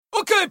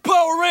Okay,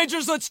 Power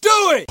Rangers, let's do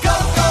it! Go, go,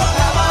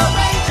 Power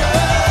Rangers!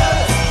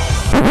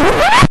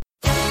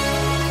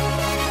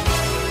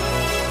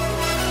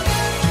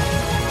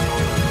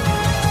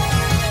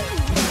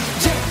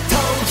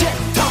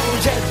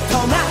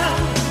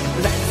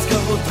 Let's go,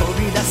 飛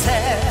び出せ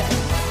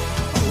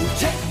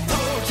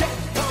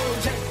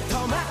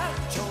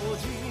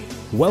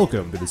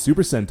Welcome to the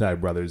Super Sentai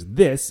Brothers.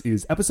 This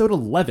is episode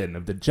 11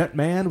 of the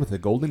Jetman with a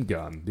Golden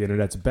Gun, the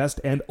internet's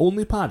best and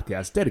only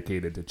podcast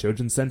dedicated to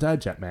Chojin Sentai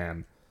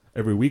Jetman.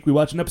 Every week we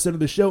watch an episode of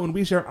the show and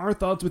we share our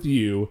thoughts with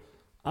you,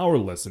 our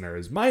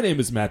listeners. My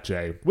name is Matt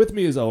J. With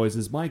me as always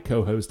is my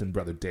co-host and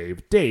brother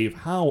Dave. Dave,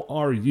 how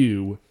are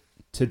you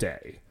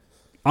today?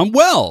 I'm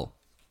well.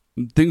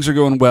 Things are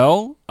going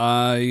well.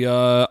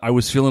 I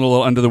was feeling a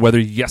little under the weather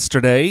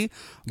yesterday.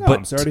 But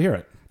I'm sorry to hear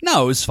it.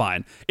 No, it was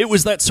fine. It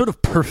was that sort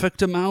of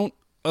perfect amount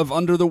of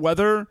under the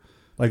weather.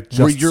 Like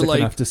where just you're sick like,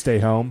 enough to stay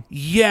home?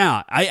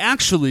 Yeah, I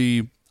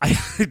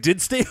did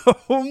stay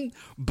home,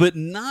 but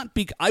not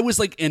because I was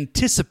like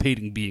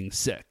anticipating being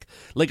sick.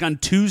 Like on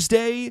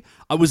Tuesday,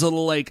 I was a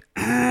little like,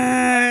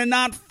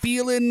 not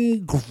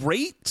feeling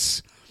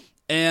great.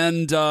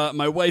 And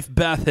my wife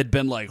Beth had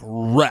been like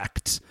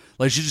wrecked.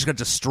 Like she just got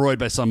destroyed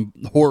by some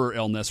horror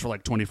illness for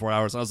like 24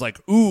 hours. I was like,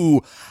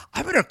 ooh,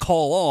 I better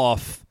call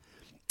off.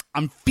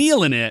 I'm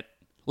feeling it.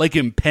 Like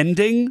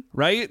impending,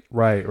 right?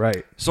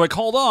 Right. So I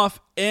called off,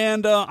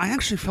 and I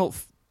actually felt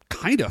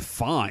kind of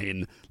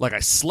fine. Like I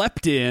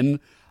slept in,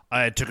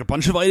 I took a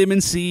bunch of vitamin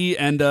C,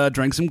 and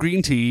drank some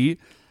green tea.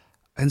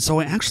 And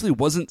so I actually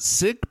wasn't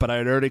sick, but I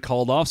had already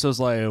called off. So I was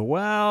like,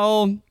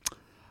 well,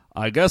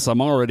 I guess I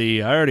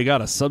already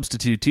got a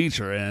substitute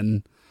teacher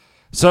in.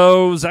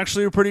 So it was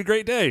actually a pretty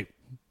great day.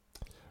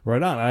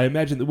 Right on. I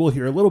imagine that we'll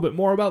hear a little bit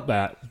more about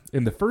that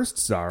in the first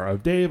star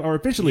of Dave, our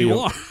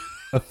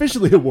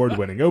officially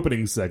award-winning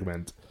opening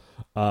segment.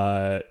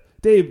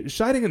 Dave,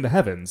 shining in the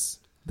heavens,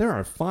 there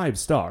are 5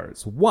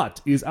 stars. What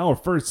is our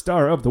first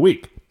star of the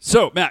week?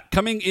 So, Matt,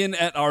 coming in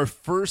at our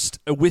first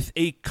with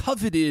a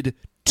coveted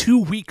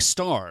 2-week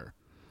star.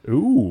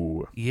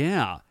 Ooh.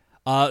 Yeah.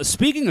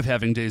 Speaking of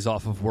having days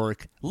off of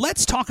work,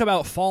 let's talk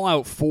about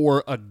Fallout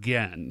 4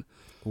 again.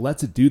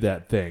 Let's do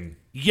that thing.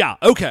 Yeah,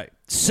 okay.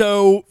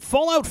 So,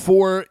 Fallout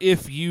 4,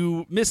 if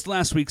you missed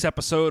last week's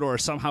episode or are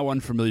somehow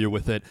unfamiliar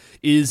with it,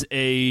 is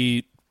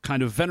a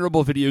kind of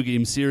venerable video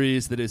game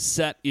series that is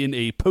set in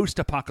a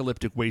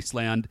post-apocalyptic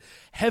wasteland,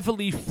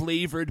 heavily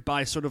flavored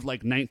by sort of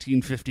like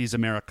 1950s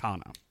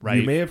Americana,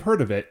 right? You may have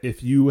heard of it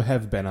if you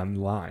have been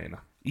online.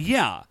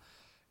 Yeah,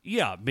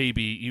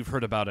 maybe you've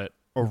heard about it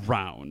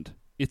around.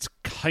 It's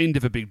kind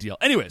of a big deal.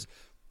 Anyways,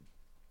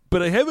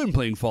 but I have been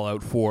playing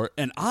Fallout 4,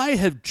 and I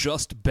had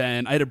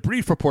a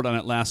brief report on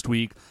it last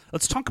week.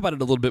 Let's talk about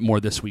it a little bit more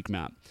this week,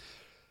 Matt.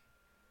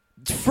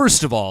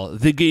 First of all,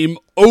 the game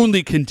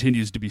only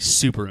continues to be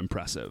super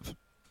impressive.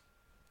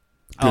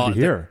 Good to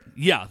hear.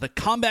 The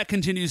combat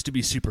continues to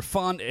be super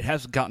fun. It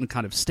hasn't gotten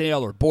kind of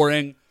stale or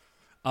boring.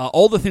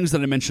 All the things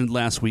that I mentioned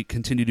last week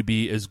continue to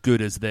be as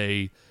good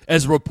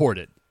as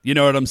reported. You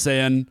know what I'm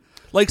saying?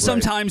 Like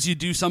sometimes you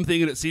do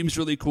something and it seems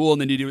really cool,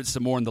 and then you do it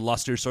some more and the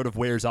luster sort of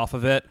wears off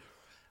of it.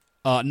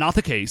 Not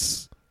the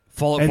case.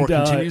 Fallout 4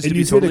 continues to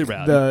be totally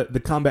rad.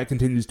 The combat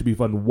continues to be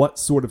fun. What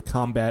sort of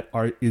combat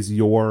is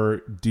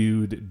your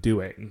dude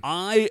doing?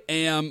 I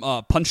am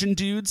punching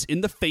dudes in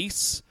the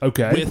face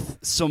with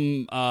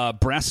some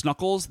brass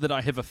knuckles that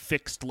I have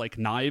affixed like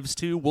knives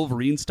to,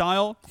 Wolverine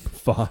style.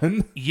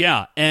 Fun.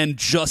 Yeah, and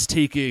just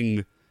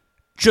taking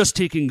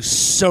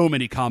so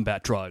many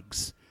combat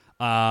drugs.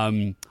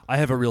 I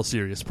have a real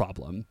serious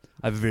problem.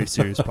 I have a very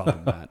serious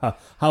problem with that.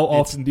 How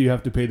often do you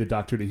have to pay the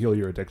doctor to heal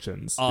your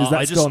addictions? Is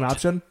that still an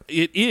option?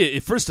 It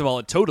is. First of all,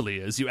 it totally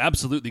is. You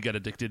absolutely get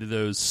addicted to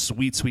those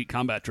sweet, sweet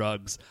combat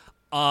drugs.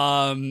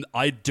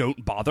 I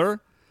don't bother.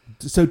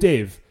 So,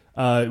 Dave,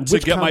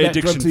 which get my combat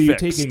addiction drugs are you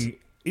fixed. taking?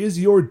 Is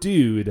your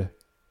dude,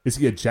 is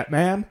he a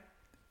Jetman?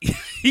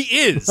 He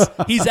is.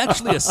 He's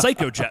actually a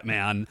Psycho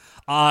Jetman,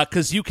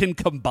 because you can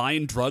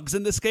combine drugs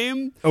in this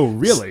game. Oh,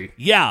 really?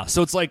 Yeah,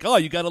 so it's like,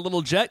 you got a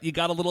little jet, you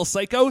got a little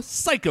Psycho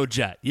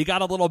Jet. You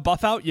got a little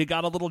buff out, you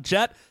got a little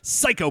jet,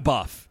 Psycho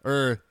Buff.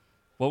 Or,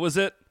 what was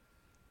it?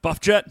 Buff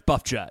Jet.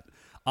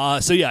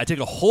 So yeah, I take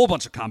a whole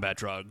bunch of combat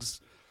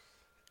drugs,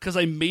 because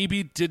I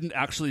maybe didn't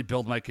actually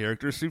build my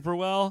character super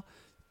well,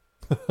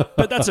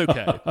 but that's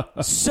okay.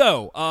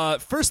 So,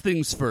 first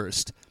things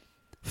first.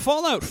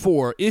 Fallout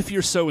 4, if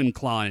you're so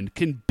inclined,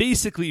 can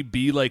basically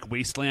be like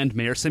Wasteland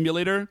Mayor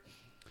Simulator.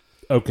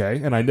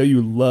 Okay, and I know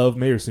you love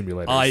Mayor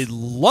Simulators. I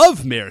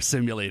love Mayor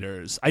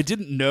Simulators. I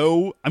didn't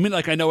know...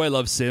 I know I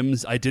love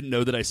Sims. I didn't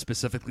know that I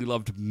specifically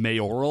loved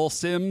mayoral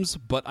Sims,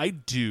 but I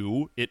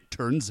do, it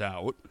turns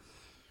out.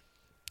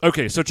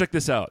 Okay, so check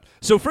this out.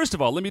 So first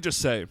of all, let me just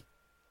say,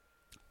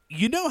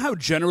 you know how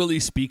generally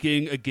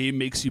speaking, a game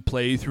makes you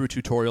play through a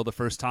tutorial the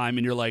first time,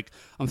 and you're like,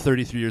 I'm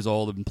 33 years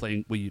old, I've been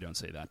playing... Well, you don't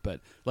say that, but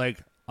like...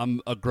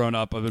 I'm a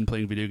grown-up, I've been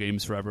playing video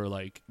games forever,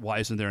 like, why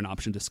isn't there an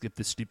option to skip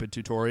this stupid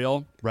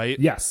tutorial, right?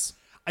 Yes.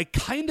 I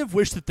kind of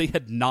wish that they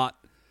had not...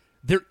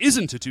 There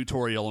isn't a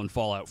tutorial in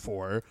Fallout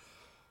 4,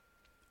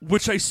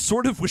 which I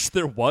sort of wish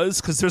there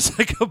was, because there's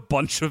like a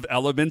bunch of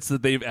elements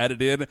that they've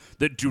added in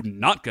that do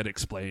not get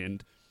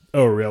explained.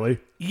 Oh, really?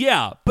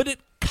 Yeah, but it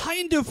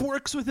kind of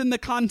works within the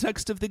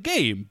context of the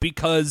game,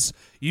 because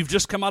you've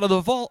just come out of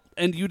the vault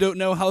and you don't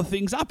know how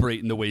things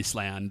operate in the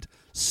wasteland.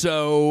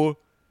 So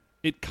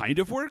it kind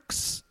of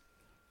works.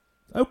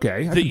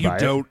 Okay, I that can you buy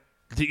don't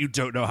that you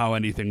don't know how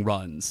anything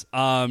runs.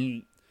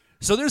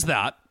 So there's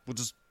that. We'll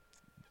just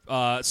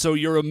so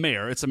you're a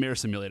mayor. It's a mayor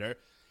simulator,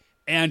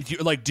 and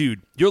you're like,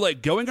 dude, you're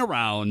like going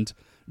around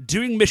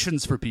doing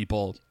missions for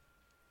people,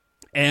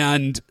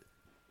 and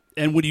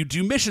when you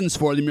do missions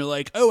for them, you're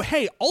like, oh,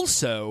 hey,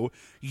 also,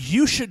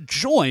 you should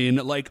join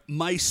like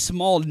my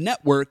small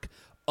network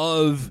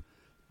of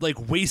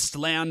like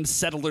wasteland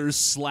settlers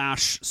 /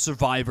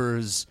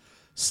 survivors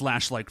 /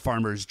 like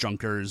farmers,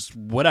 junkers,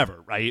 whatever,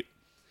 right?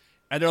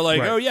 And they're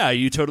like, Right. oh, yeah,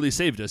 you totally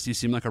saved us. You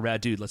seem like a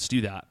rad dude. Let's do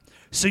that.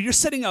 So you're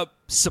setting up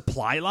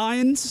supply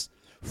lines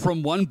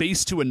from one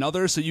base to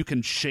another so you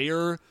can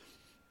share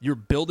your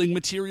building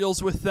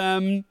materials with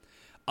them.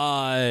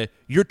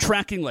 You're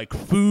tracking like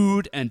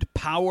food and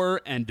power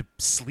and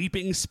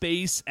sleeping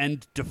space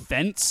and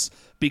defense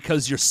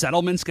because your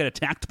settlements get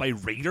attacked by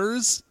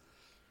raiders.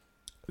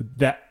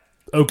 That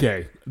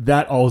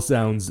all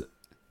sounds...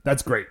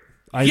 That's great.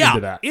 I'm Yeah,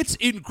 into that. it's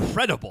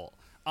incredible.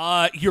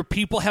 Your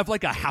people have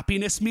like a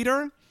happiness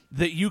meter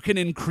that you can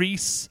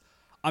increase.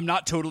 I'm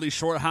not totally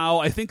sure how.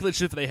 I think that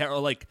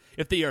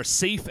if they are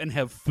safe and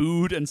have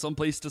food and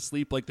someplace to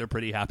sleep, like they're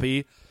pretty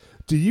happy.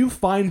 Do you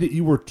find that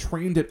you were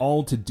trained at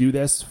all to do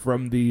this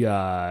from the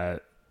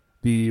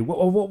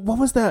what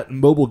was that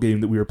mobile game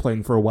that we were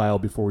playing for a while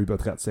before we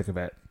both got sick of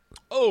it?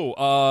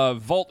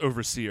 Vault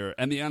Overseer,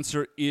 and the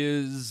answer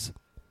is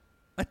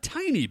a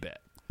tiny bit.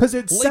 Because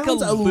it Like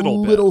sounds a a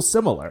little little bit.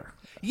 similar.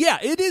 Yeah,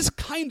 it is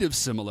kind of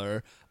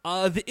similar.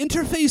 The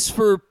interface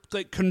for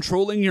like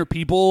controlling your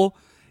people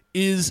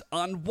is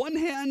on one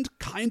hand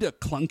kind of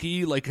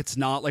clunky, like it's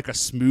not like a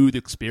smooth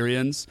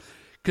experience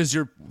because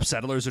your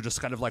settlers are just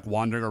kind of like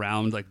wandering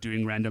around like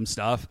doing random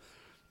stuff.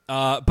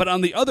 But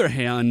on the other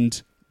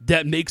hand,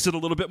 that makes it a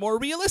little bit more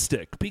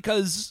realistic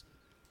because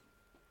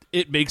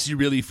it makes you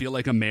really feel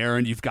like a mayor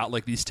and you've got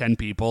like these 10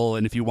 people,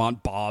 and if you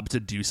want Bob to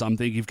do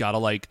something, you've got to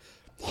like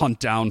hunt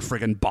down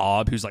friggin'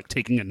 Bob who's like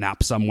taking a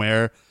nap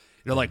somewhere.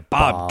 You're like,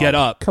 Bob, get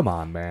up. Come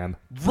on, man.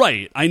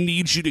 Right. I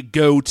need you to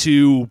go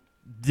to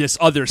this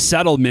other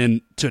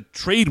settlement to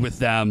trade with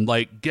them.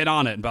 Like, get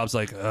on it. And Bob's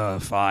like,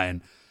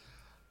 fine.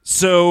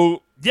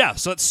 So, yeah,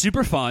 so it's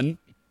super fun.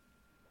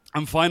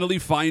 I'm finally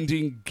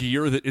finding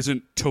gear that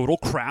isn't total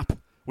crap,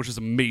 which is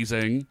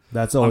amazing.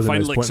 That's always I'm a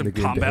nice finding like point in some the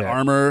game to combat hit.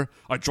 armor.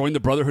 I joined the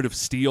Brotherhood of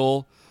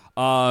Steel.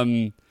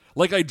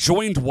 Like I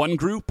joined one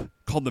group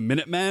called the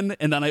Minutemen,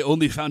 and then I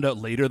only found out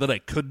later that I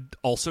could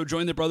also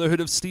join the Brotherhood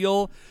of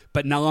Steel.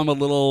 But now I'm a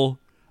little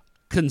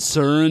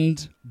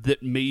concerned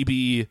that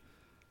maybe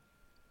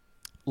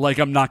like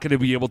I'm not going to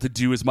be able to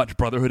do as much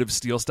Brotherhood of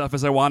Steel stuff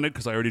as I wanted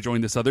because I already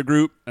joined this other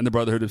group, and the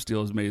Brotherhood of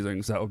Steel is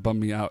amazing, so that would bum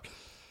me out.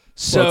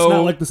 So Well, it's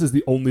not like this is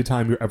the only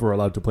time you're ever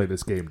allowed to play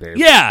this game, Dave.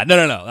 yeah,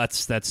 no.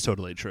 That's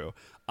totally true.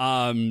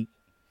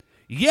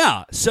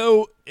 Yeah.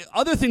 So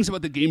other things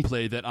about the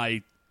gameplay that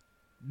I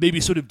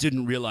maybe sort of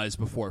didn't realize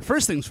before.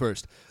 First things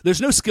first.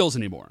 There's no skills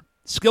anymore.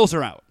 Skills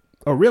are out.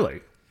 Oh, really?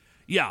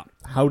 Yeah.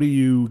 How do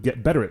you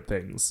get better at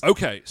things?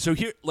 Okay. So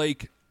here,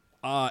 like,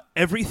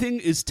 everything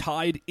is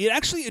tied.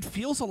 It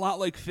feels a lot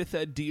like 5th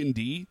Ed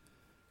D&D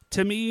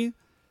to me.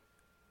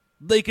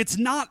 Like, it's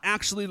not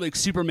actually like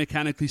super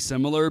mechanically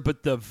similar,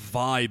 but the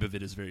vibe of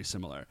it is very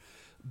similar.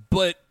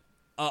 But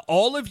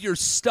all of your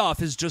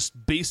stuff is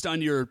just based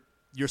on your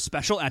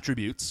special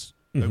attributes.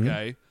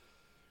 Okay.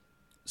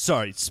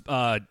 Sorry,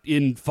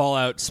 in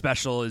Fallout,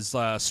 special is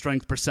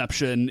strength,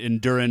 perception,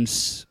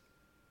 endurance,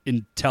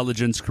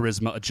 intelligence,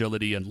 charisma,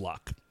 agility, and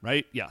luck.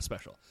 Right? Yeah,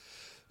 special.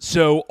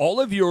 So all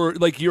of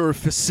your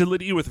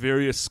facility with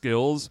various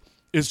skills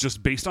is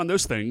just based on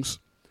those things,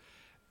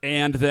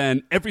 and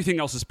then everything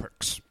else is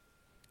perks.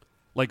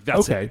 Like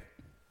that's Okay. it.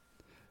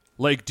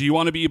 Like, do you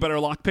want to be a better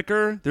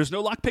lockpicker? There's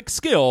no lockpick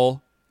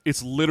skill.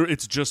 It's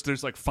just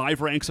there's like 5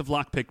 ranks of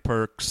lockpick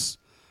perks,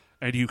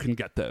 and you can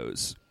get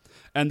those.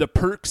 And the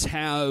perks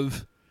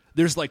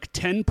there's like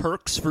 10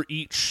 perks for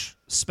each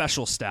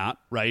special stat,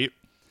 right?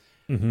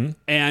 Mm-hmm.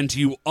 And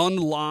you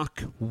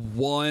unlock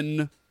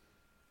one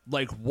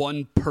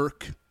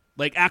perk,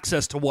 like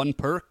access to one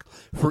perk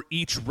for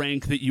each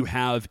rank that you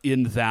have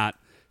in that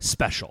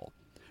special.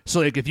 So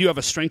like if you have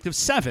a strength of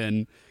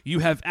 7, you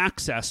have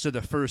access to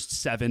the first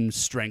 7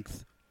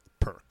 strength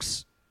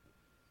perks.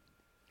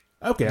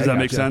 Okay. Does I that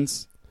make gotcha.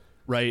 sense?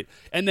 Right.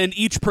 And then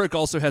each perk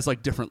also has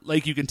like different,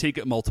 like you can take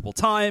it multiple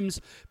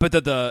times, but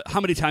the how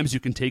many times you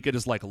can take it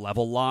is like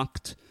level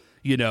locked.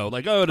 You know,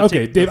 like, to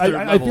Okay, take the Dave, third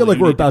I level, feel like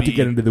you we're need about to be-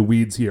 get into the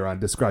weeds here on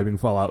describing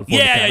Fallout 4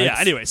 Yeah. mechanics.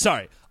 Anyway,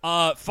 sorry.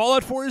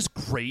 Fallout 4 is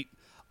great.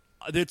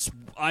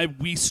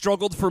 We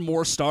struggled for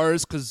more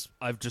stars because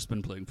I've just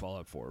been playing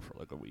Fallout 4 for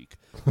like a week.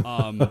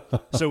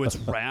 So it's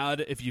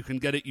rad. If you can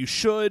get it, you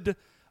should.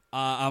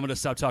 I'm going to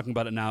stop talking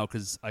about it now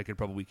because I could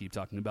probably keep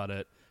talking about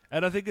it.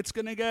 And I think it's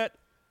going to get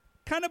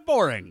kind of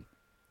boring.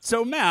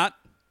 So, Matt,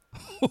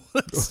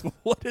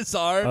 what is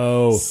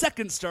our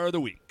second star of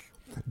the week?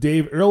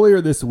 Dave, earlier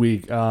this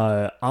week,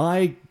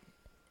 I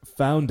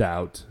found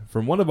out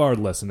from one of our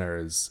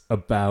listeners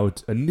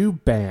about a new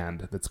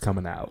band that's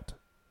coming out.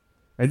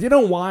 And you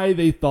know why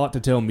they thought to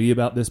tell me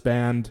about this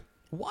band?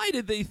 Why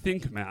did they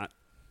think, Matt,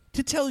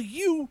 to tell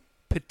you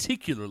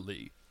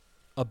particularly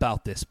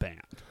about this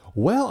band?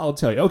 Well, I'll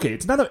tell you. Okay,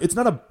 it's not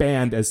a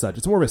band as such.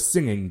 It's more of a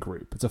singing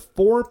group. It's a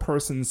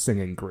 4-person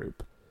singing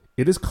group.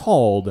 It is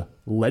called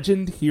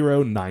Legend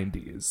Hero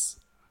 90s.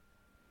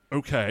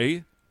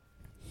 Okay.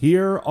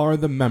 Here are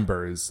the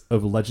members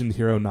of Legend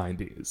Hero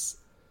 90s.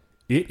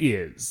 It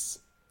is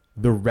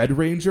the Red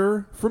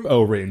Ranger from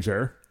O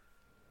Ranger.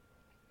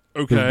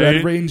 Okay. The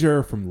Red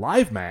Ranger from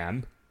Live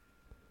Man.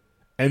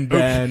 And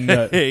then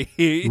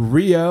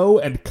Ryo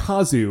and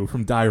Kazu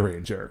from Die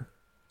Ranger.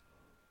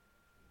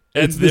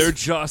 And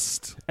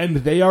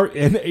they are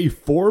in a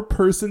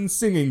 4-person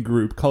singing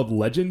group called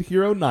Legend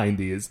Hero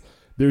 90s.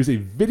 There's a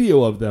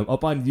video of them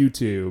up on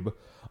YouTube.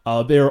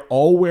 They're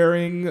all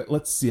wearing,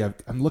 let's see,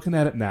 I'm looking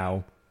at it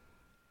now.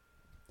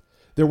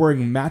 They're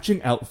wearing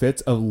matching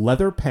outfits of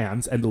leather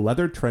pants and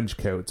leather trench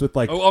coats with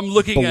I'm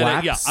looking at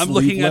it. Yeah, I'm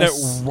looking at it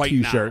right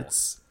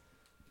t-shirts.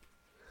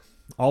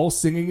 All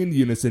singing in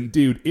unison.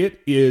 Dude,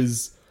 it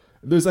is...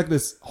 There's like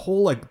this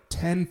whole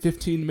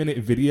 10-15 minute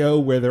video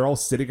where they're all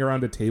sitting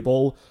around a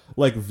table,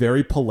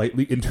 very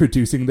politely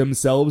introducing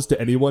themselves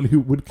to anyone who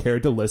would care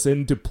to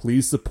listen to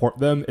please support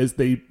them as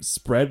they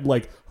spread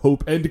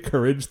hope and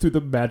courage through the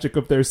magic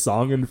of their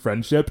song and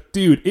friendship.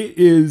 Dude,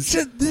 it's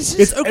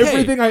okay.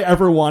 Everything I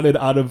ever wanted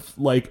out of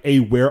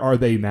a Where Are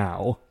They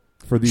Now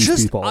for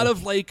these people. Out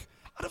of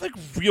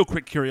real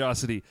quick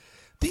curiosity,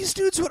 these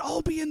dudes would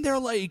all be in their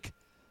 40s,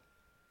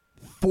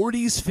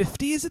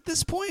 50s at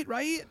this point,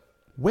 right?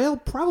 Well,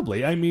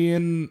 probably. I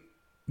mean,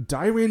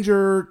 Die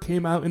Ranger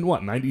came out in,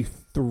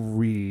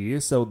 93?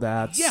 So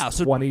that's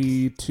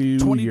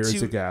 22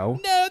 years ago.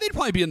 No, they'd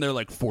probably be in their,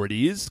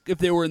 40s if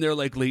they were in their,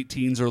 late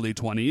teens, early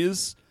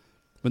 20s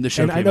when the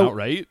show came out,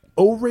 right?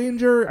 O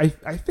Ranger, I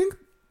think...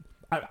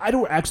 I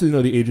don't actually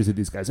know the ages of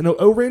these guys. I know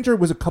O Ranger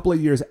was a couple of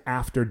years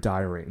after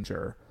Die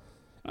Ranger.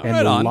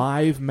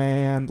 Live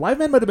Man might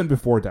have been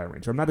before Die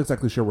Ranger. I'm not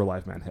exactly sure where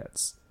Live Man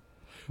hits.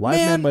 Live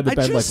Man might have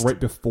been, right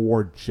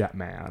before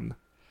Jetman.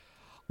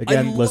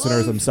 Again,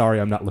 listeners, I'm sorry,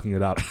 I'm not looking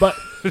it up. But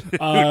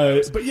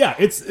yeah,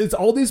 it's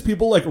all these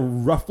people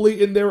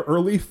roughly in their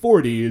early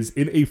 40s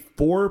in a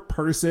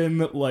 4-person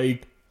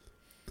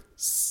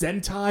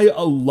Sentai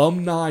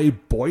alumni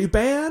boy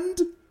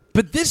band.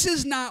 But this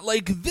is not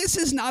a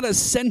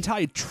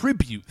Sentai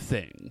tribute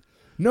thing.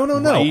 No.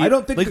 Right? I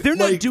don't think they're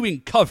not doing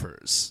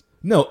covers.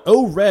 No,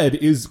 O-Red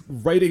is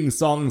writing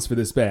songs for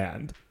this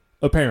band.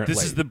 Apparently,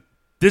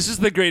 this is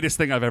the greatest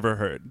thing I've ever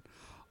heard.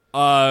 The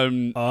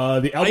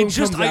album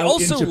comes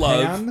out in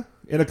Japan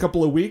in a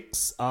couple of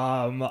weeks.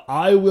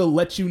 I will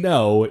let you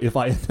know if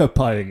I end up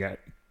buying it.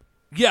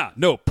 Yeah,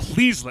 no,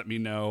 please let me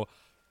know.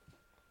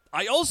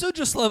 I also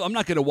just love... I'm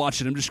not going to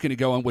watch it. I'm just going to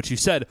go on what you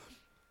said.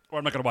 Or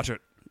I'm not going to watch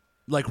it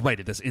right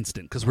at this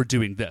instant because we're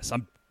doing this.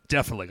 I'm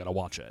definitely going to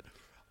watch it.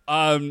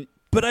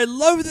 But I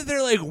love that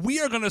they're we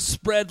are going to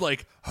spread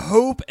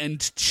hope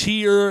and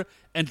cheer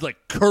and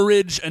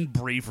courage and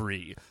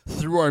bravery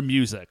through our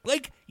music.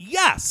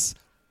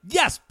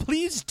 Yes,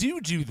 please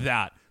do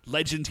that,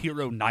 Legend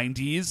Hero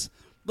 90s.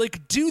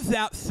 Do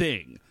that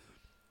thing.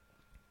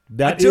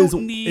 That is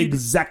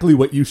exactly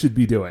what you should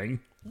be doing.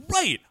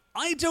 Right.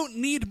 I don't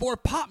need more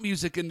pop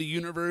music in the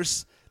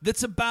universe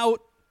that's about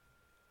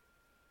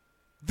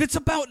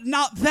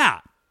not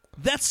that.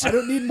 I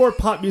don't need more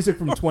pop music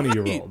from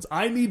 20-year-olds.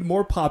 I need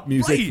more pop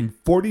music from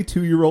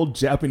 42-year-old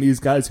Japanese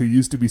guys who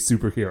used to be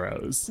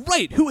superheroes.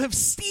 Right, who have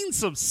seen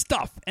some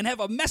stuff and have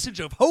a message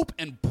of hope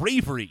and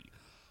bravery.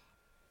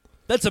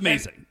 That's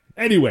amazing.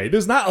 Anyway,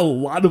 there's not a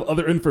lot of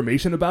other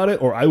information about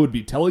it, or I would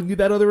be telling you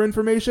that other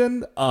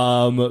information.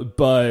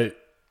 But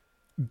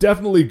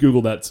definitely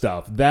Google that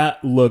stuff.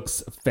 That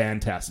looks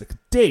fantastic.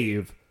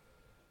 Dave,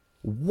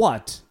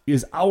 what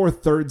is our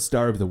third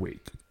star of the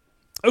week?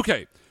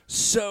 Okay,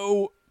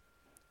 so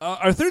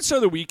our third star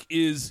of the week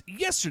is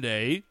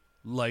yesterday.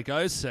 Like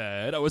I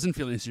said, I wasn't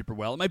feeling super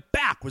well. My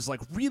back was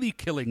really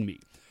killing me.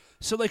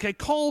 So I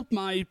called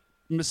my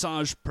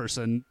massage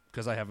person,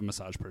 because I have a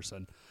massage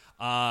person.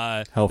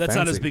 That's fancy.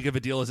 Not as big of a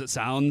deal as it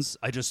sounds.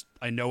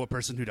 I know a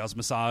person who does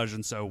massage,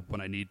 and so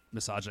when I need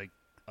massage,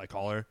 I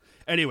call her.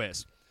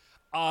 Anyways,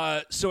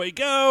 so I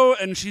go,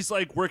 and she's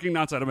working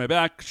outside of my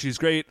back. She's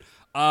great.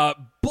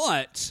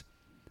 But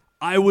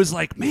I was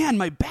man,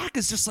 my back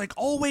is just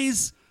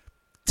always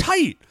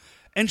tight.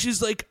 And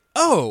she's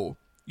oh,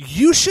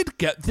 you should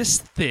get this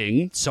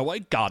thing. So I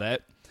got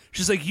it.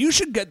 She's you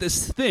should get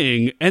this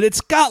thing, and it's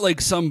got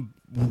some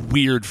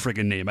weird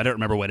friggin' name. I don't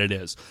remember what it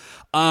is.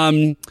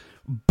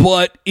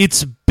 But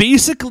it's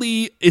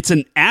basically, it's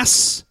an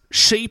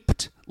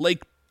S-shaped,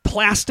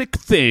 plastic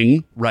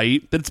thing,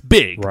 right? That's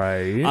big.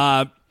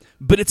 Right.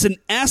 But it's an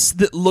S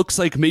that looks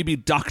like maybe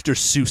Dr.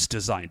 Seuss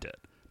designed it.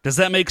 Does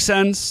that make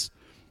sense?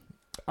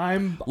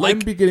 I'm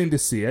beginning to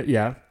see it,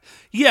 yeah.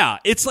 Yeah,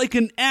 it's like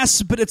an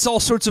S, but it's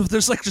all sorts of,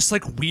 there's like just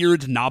like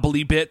weird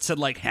knobbly bits and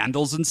like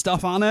handles and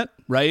stuff on it,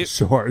 right?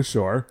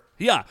 Sure.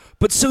 Yeah,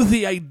 but so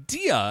the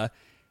idea,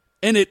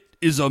 and it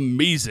is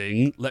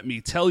amazing, let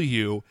me tell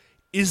you,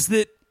 is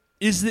that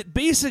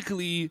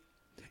basically,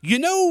 you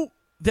know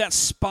that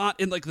spot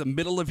in like the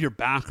middle of your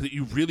back that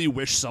you really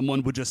wish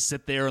someone would just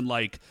sit there and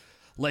like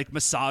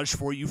massage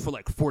for you for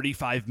like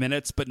 45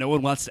 minutes, but no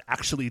one wants to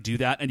actually do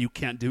that and you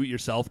can't do it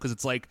yourself because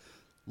it's like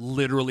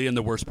literally in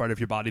the worst part of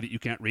your body that you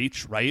can't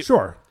reach, right?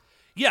 Sure.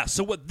 Yeah,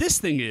 so what this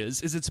thing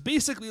is it's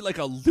basically like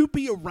a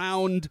loopy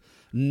around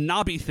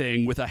knobby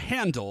thing with a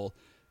handle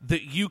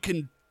that you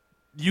can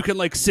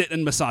like sit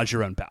and massage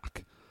your own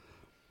back.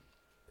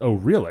 Oh,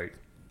 really?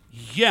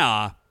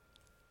 Yeah.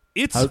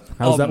 It's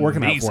how's that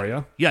working out amazing. for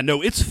you? Yeah,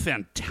 no, it's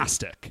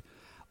fantastic.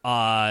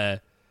 Cuz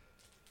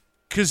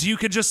you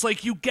could just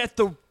like you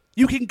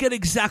can get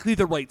exactly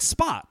the right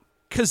spot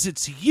cuz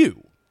it's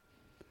you.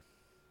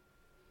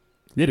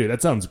 Yeah, dude,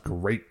 that sounds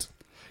great.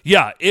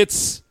 Yeah,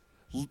 it's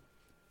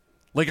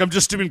like I'm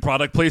just doing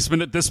product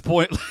placement at this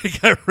point.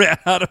 Like I ran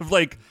out of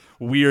like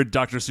weird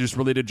Dr. Seuss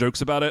related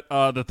jokes about it.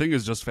 The thing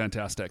is just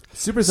fantastic.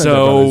 Super Sentai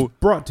Brothers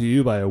brought to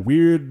you by a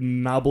weird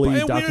knobbly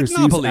Dr.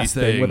 Seuss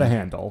thing with a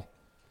handle.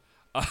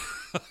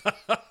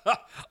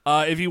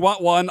 If you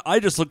want one, I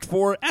just looked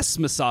for S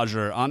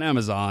Massager on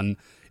Amazon.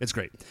 It's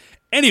great.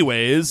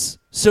 Anyways,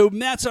 so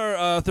Matt's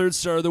our third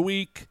star of the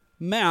week.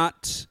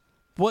 Matt,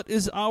 what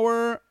is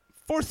our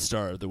fourth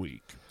star of the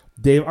week?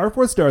 Dave, our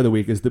fourth star of the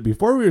week is that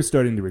before we were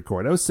starting to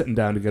record, I was sitting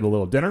down to get a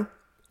little dinner,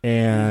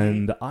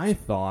 and I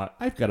thought,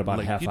 I've got about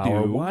a half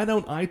hour. Why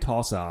don't I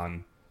toss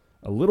on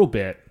a little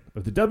bit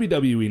of the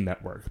WWE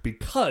Network?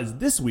 Because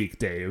this week,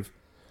 Dave,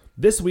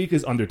 this week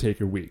is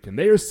Undertaker Week, and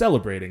they are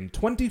celebrating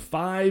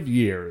 25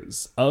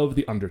 years of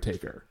The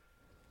Undertaker.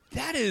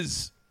 That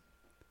is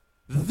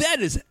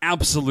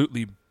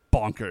absolutely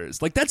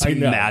bonkers. Like, that's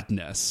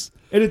madness.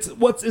 And it's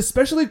what's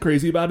especially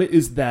crazy about it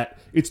is that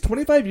it's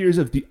 25 years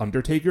of The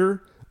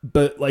Undertaker,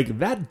 but like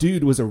that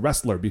dude was a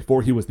wrestler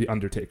before he was The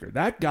Undertaker.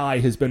 That guy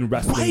has been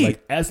wrestling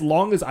like as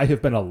long as I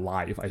have been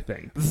alive, I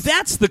think.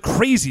 That's the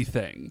crazy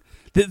thing.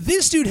 That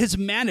this dude has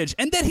managed,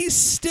 and that he's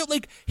still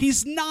like,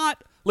 he's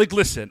not like,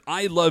 listen,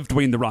 I love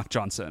Dwayne The Rock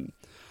Johnson.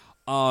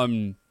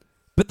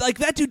 But like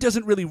that dude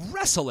doesn't really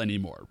wrestle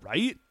anymore,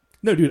 right?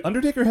 No, dude,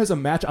 Undertaker has a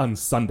match on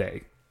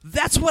Sunday.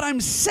 That's what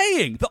I'm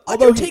saying. The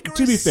Undertaker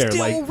is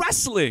still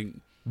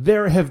wrestling.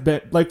 There have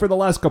been, like, for the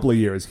last couple of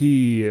years,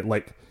 he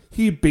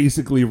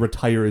basically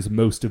retires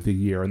most of the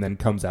year and then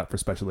comes out for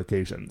special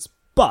occasions.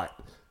 But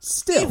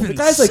still, the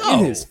guy's like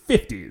in his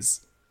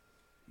 50s.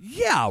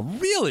 Yeah,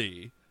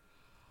 really?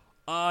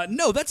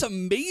 No, that's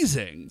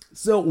amazing.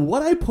 So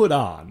what I put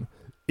on,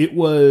 it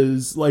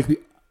was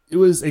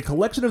a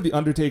collection of The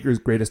Undertaker's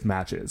greatest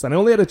matches. And I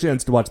only had a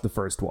chance to watch the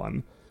first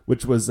one,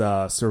 which was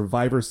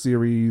Survivor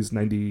Series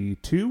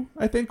 92,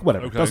 I think.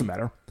 Whatever, okay. Doesn't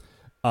matter.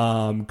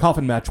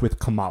 Coffin match with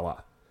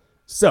Kamala.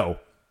 So,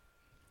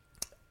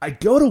 I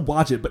go to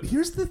watch it, but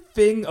here's the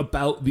thing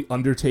about The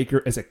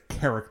Undertaker as a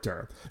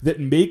character that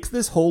makes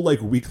this whole, like,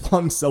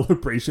 week-long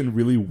celebration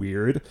really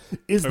weird,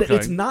 is that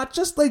it's not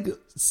just, like,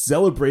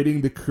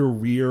 celebrating the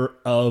career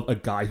of a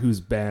guy who's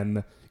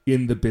been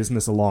in the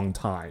business a long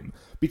time.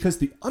 Because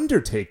The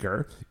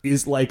Undertaker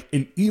is, like,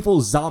 an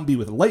evil zombie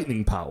with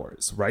lightning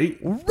powers, right?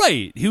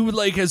 Right. Who,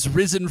 like, has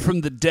risen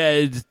from the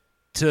dead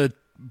to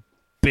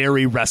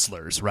bury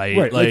wrestlers, right?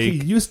 Right. Like, he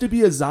used to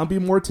be a zombie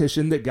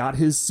mortician that got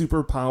his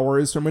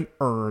superpowers from an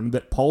urn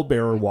that Paul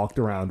Bearer walked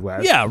around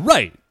with. Yeah,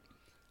 right.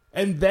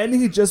 And then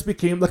he just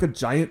became, like, a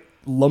giant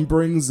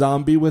lumbering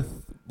zombie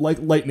with, like,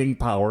 lightning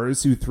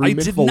powers who threw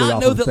Mick Foley off of things. I did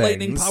not know that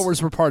lightning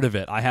powers were part of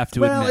it, I have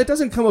to admit. Well, it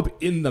doesn't come up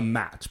in the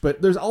match,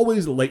 but there's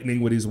always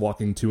lightning when he's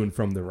walking to and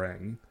from the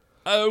ring.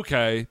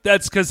 Okay.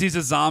 That's because he's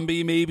a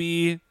zombie,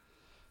 maybe?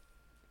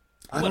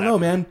 I don't know,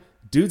 man.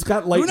 Dude's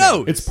got lightning. Who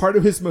knows? It's part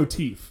of his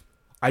motif.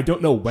 I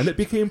don't know when it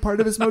became part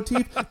of his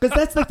motif, because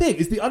that's the thing,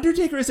 is The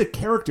Undertaker is a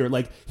character.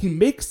 Like, he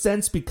makes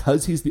sense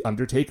because he's The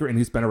Undertaker and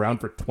he's been around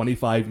for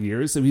 25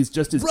 years, so he's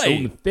just his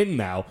own thing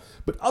now.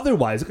 But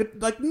otherwise,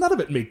 like, none of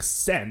it makes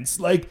sense.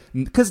 Like,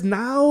 because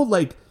now,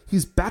 like,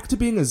 he's back to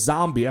being a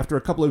zombie after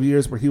a couple of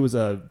years where he was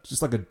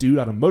just like a dude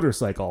on a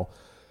motorcycle.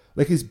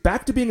 Like, he's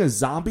back to being a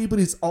zombie, but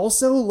he's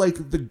also,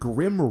 like, the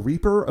Grim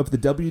Reaper of the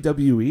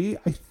WWE,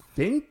 I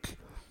think.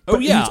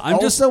 But he's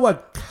also a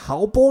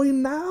cowboy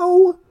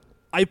now?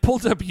 I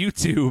pulled up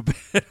YouTube,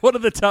 and one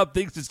of the top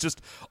things is just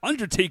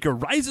Undertaker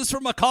rises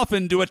from a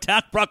coffin to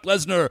attack Brock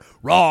Lesnar,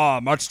 Raw,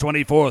 March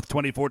 24th,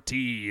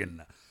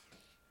 2014.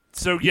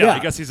 So, yeah, I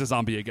guess he's a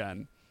zombie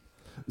again.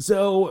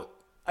 So,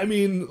 I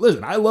mean,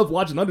 listen, I love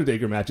watching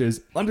Undertaker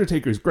matches.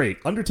 Undertaker's great.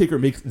 Undertaker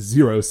makes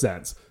zero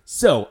sense.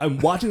 So, I'm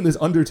watching this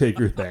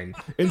Undertaker thing,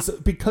 and so,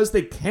 because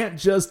they can't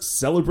just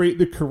celebrate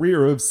the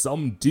career of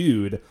some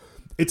dude,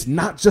 it's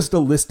not just a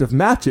list of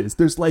matches.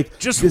 There's like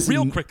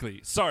quickly.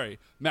 Sorry,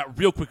 Matt,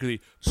 real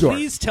quickly.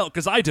 Please tell,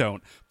 because I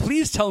don't.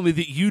 Please tell me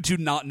that you do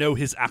not know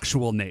his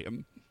actual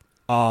name.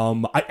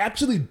 I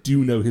actually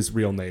do know his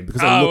real name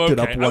because I looked it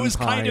up one time. I was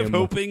kind of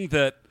hoping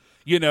that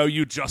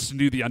you just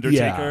knew the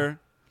Undertaker.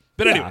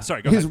 But Yeah. anyway,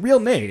 sorry, go His ahead. real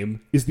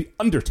name is the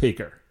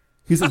Undertaker.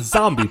 He's a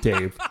zombie,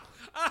 Dave.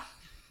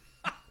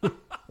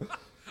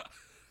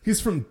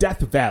 He's from Death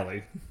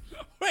Valley.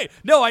 Wait,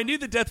 no, I knew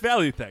the Death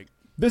Valley thing.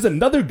 There's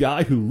another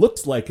guy who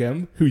looks like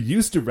him who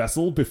used to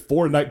wrestle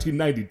before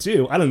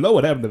 1992. I don't know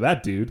what happened to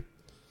that dude.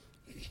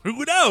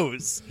 Who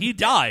knows? He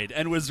died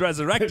and was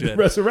resurrected.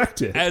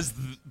 Resurrected. As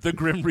the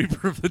Grim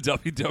Reaper of the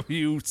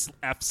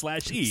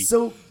WWF/E.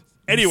 So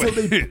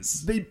Anyways.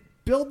 so they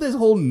build this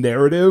whole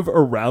narrative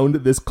around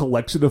this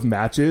collection of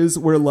matches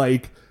where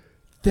like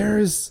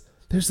there's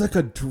like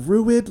a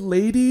druid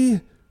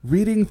lady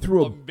reading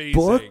through a Amazing.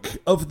 book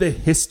of the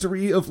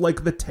history of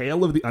like the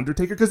tale of the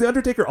Undertaker, because the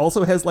Undertaker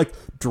also has like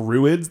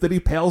druids that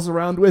he pals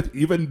around with,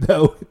 even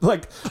though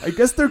like I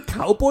guess they're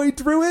cowboy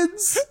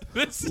druids.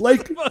 This is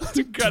Like the most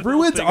incredible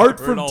druids thing aren't I've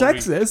heard from all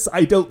Texas,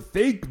 I don't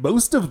think,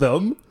 most of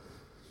them.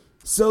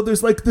 So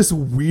there's like this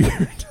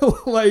weird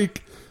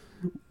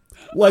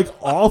like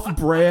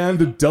off-brand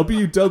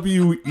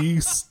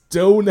WWE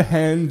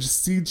Stonehenge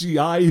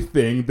CGI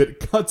thing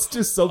that cuts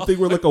to something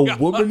where like a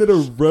woman in a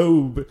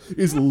robe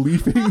is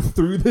leafing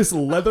through this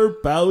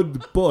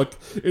leather-bound book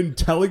and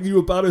telling you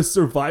about a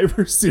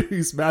Survivor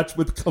Series match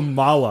with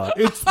Kamala.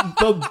 It's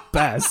the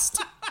best.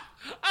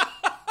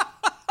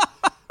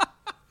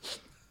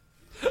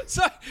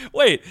 So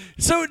wait,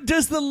 so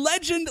does the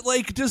legend,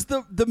 like, does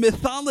the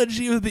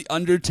mythology of the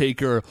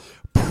Undertaker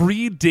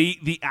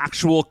predate the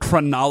actual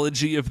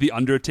chronology of the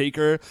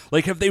Undertaker?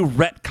 Like, have they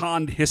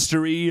retconned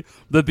history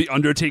that the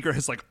Undertaker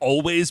has like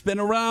always been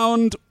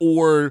around,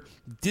 or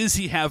does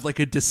he have like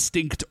a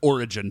distinct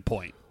origin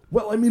point?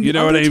 Well, I mean, You the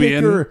know what I mean?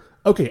 Undertaker,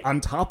 okay,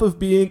 on top of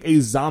being a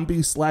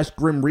zombie /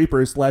 Grim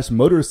Reaper /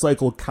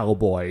 motorcycle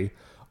cowboy,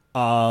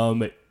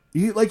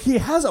 he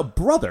has a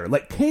brother.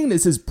 Like Kane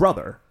is his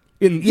brother.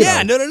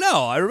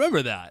 No, I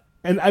remember that.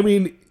 And I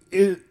mean,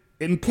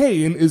 and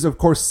Kane is of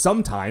course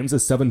sometimes a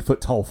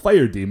 7-foot tall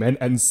fire demon,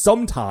 and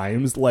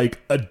sometimes like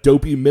a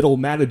dopey middle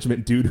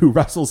management dude who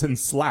wrestles in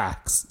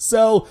slacks.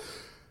 So,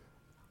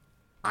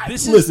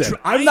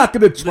 I'm not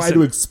going to try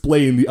to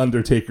explain the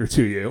Undertaker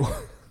to you.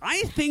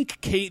 I think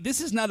Kane,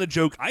 this is not a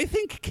joke. I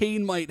think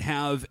Kane might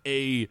have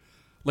a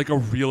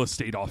real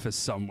estate office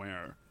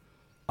somewhere.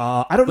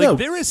 I don't know.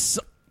 There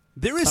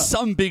is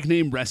some big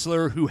name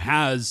wrestler who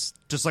has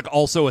just like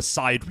also a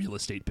side real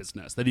estate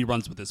business that he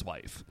runs with his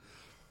wife.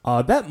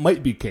 That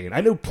might be Kane. I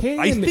know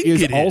Kane think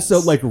is it also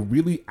is. like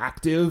really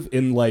active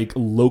in like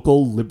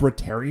local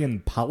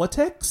libertarian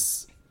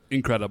politics.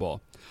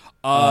 Incredible.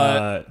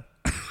 Uh,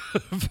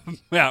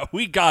 Yeah,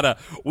 we gotta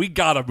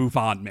move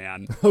on,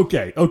 man.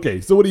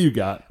 Okay. So what do you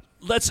got?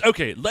 Let's What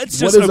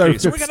just is our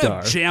so we're fifth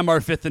gonna star? jam our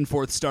 5th and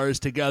 4th stars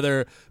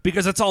together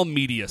because it's all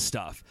media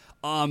stuff.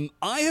 I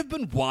have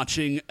been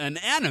watching an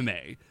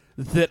anime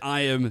that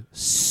I am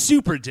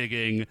super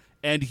digging,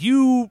 and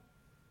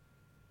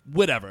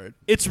whatever.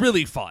 It's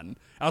really fun.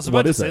 I was about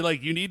What to is say it?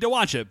 like you need to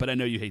watch it, but I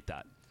know you hate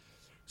that.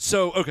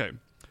 So okay,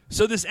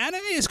 so this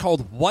anime is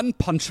called One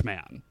Punch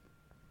Man.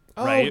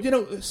 Right?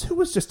 Oh, who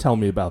was just telling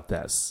me about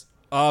this?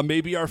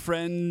 Maybe our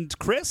friend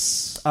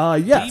Chris.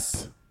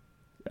 Yes.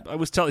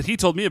 He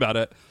told me about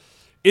it.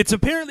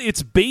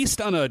 It's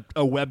based on a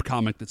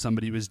webcomic that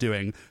somebody was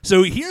doing.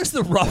 So here's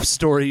the rough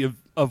story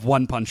of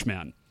One Punch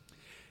Man.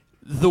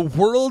 The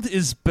world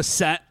is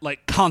beset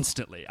like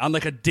constantly on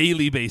like a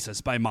daily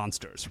basis by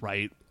monsters,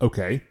 right?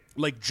 Okay.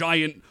 Like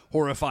giant,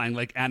 horrifying,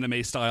 like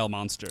anime style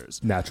monsters.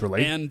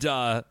 Naturally. And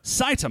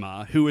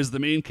Saitama, who is the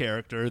main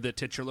character, the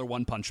titular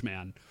One Punch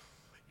Man,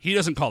 he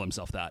doesn't call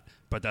himself that,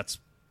 but that's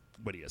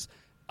what he is.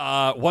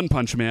 One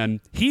Punch Man,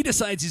 he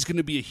decides he's going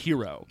to be a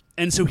hero.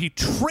 And so he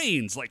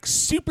trains like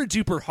super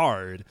duper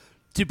hard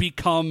to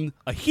become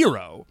a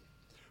hero.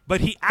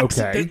 But he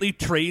accidentally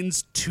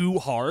trains too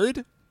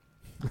hard.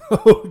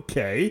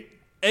 Okay.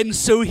 And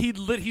so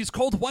he's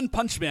called One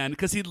Punch Man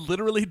because he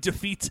literally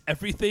defeats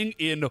everything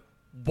in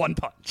one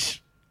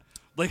punch.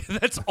 Like,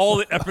 that's all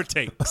it ever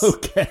takes.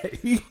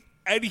 Okay.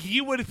 And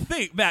you would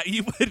think, Matt, I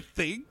get would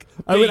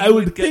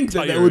think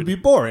that tired. would be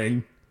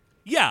boring.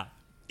 Yeah,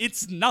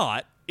 it's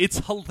not.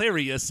 It's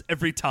hilarious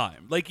every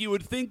time. Like, you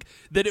would think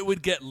that it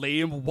would get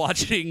lame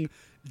watching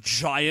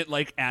giant,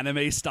 like,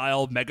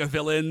 anime-style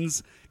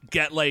mega-villains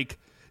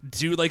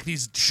do, like,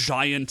 these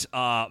giant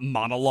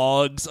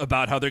monologues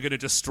about how they're going to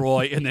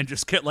destroy and then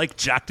just get, like,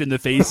 jacked in the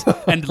face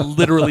and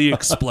literally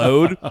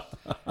explode.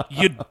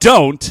 You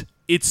don't.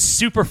 It's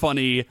super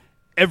funny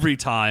every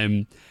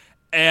time.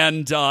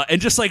 And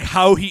just, like,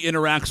 how he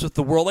interacts with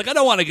the world. Like, I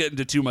don't want to get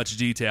into too much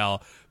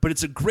detail, but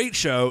it's a great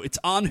show. It's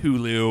on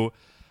Hulu.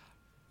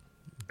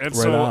 And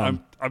Right so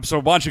on. I'm so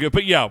watching it.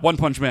 But yeah, One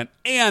Punch Man.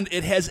 And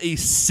it has a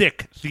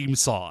sick theme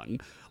song.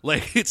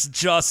 Like, it's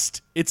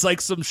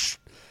like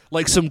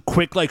some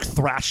quick, like,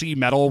 thrashy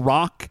metal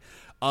rock.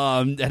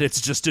 And it's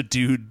just a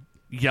dude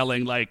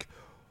yelling, like,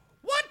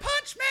 One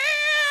Punch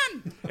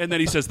Man! And then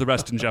he says the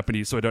rest in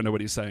Japanese, so I don't know what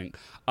he's saying.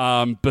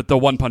 But the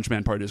One Punch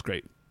Man part is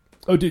great.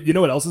 Oh, dude, you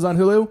know what else is on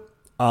Hulu?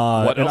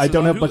 What and else I is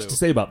don't on have much Hulu? to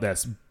say about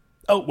this.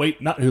 Oh,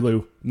 wait, not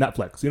Hulu.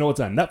 Netflix. You know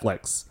what's on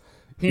Netflix?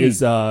 is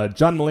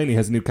John Mulaney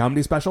has a new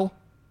comedy special.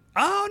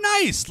 Oh,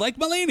 nice. Like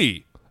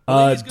Mulaney.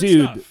 Mulaney's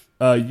good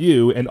stuff.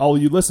 You and all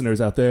you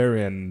listeners out there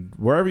and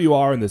wherever you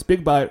are in this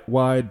big,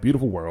 wide,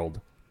 beautiful world,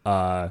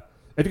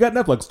 if you got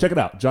Netflix, check it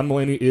out. John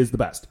Mulaney is the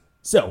best.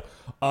 So,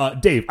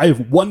 Dave, I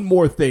have one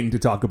more thing to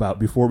talk about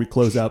before we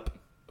close up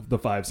the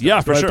 5 stars.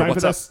 Yeah, for sure. Time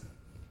What's for up? this?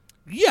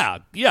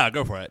 Yeah,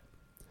 go for it.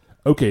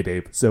 Okay,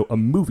 Dave. So a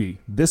movie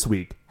this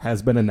week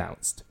has been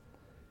announced.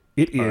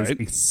 It is right.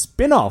 a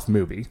spin-off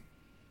movie.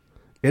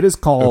 It is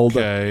called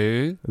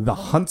Okay. The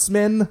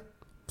Huntsman,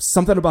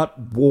 something about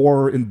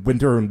war and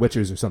winter and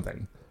witches or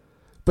something.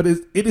 But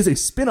it is a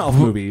spin-off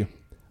movie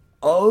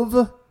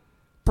of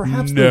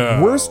perhaps the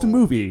worst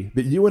movie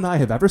that you and I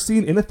have ever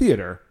seen in a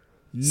theater,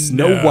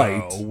 Snow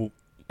White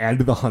and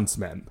the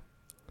Huntsman.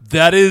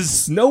 That is...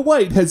 Snow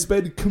White has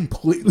been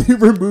completely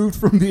removed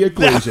from the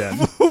equation.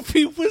 That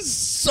movie was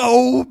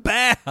so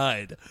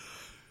bad.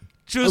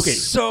 Just Okay.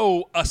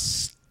 so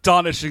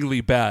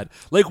astonishingly bad.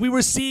 Like, we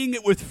were seeing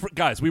it with...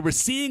 Guys, we were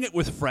seeing it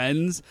with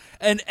friends,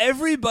 and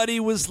everybody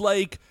was,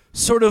 like,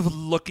 sort of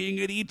looking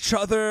at each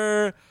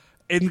other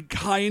and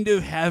kind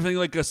of having,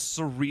 like, a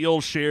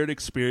surreal shared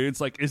experience.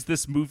 Like, is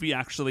this movie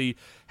actually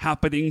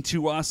happening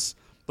to us?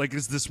 Like,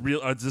 is this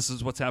real? This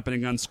is what's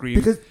happening on screen?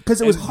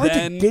 Because it was And hard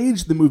then- to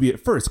gauge the movie at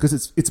first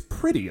because it's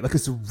pretty. Like,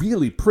 it's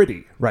really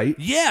pretty, right?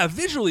 Yeah,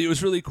 visually it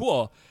was really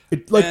cool.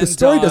 The And,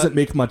 story doesn't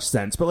make much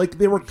sense, but like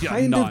they were Yeah,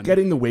 kind of none.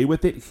 getting away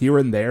with it here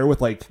and there with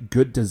like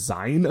good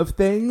design of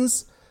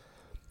things.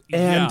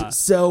 And Yeah.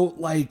 so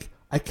like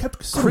I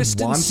kept sort of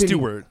Kristen wanting,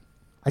 Stewart.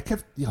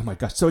 oh my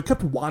gosh. So I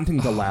kept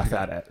wanting to laugh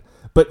at it,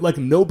 but like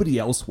nobody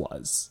else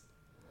was.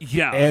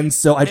 Yeah. And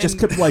so I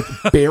just And- kept like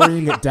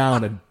burying it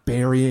down and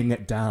burying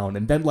it down.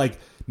 And then like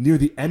near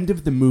the end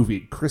of the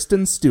movie,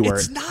 Kristen Stewart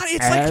It's not.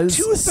 It's as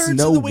like 2/3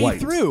 Snow of the way White,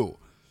 through.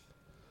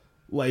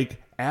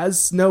 like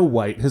as Snow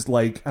White has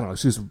like I don't know,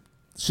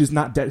 she's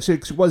not dead. She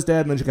was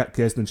dead and then she got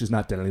kissed and she's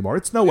not dead anymore.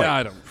 It's Snow White. Yeah,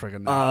 I don't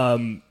freaking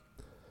know.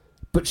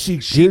 But she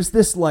gives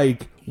this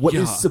like what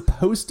is Yeah.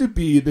 supposed to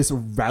be this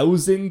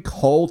rousing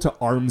call to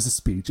arms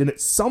speech, and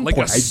at some like a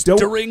point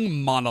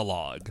stirring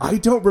monologue. I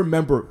don't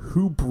remember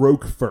who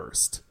broke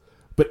first,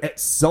 but at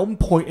some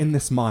point in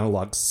this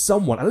monologue,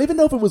 someone, I don't even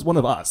know if it was one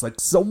of us, like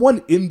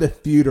someone in the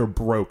theater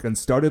broke and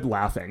started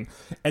laughing.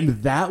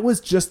 And that was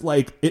just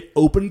like, it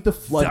opened the That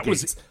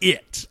floodgates. was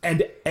it.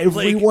 And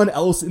everyone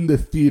else in the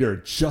theater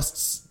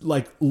just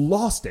like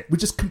lost it. We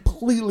just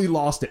completely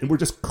lost it. And we're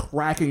just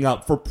cracking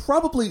up for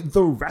probably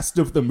the rest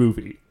of the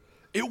movie.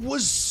 It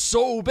was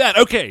so bad.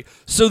 Okay,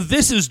 so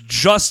this is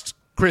just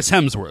Chris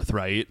Hemsworth,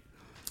 right?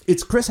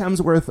 It's Chris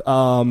Hemsworth.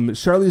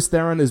 Charlize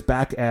Theron is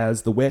back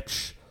as the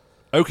witch.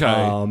 Okay.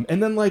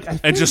 And then like I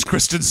think, and just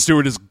Kristen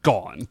Stewart is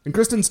gone. and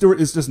Kristen Stewart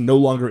is just no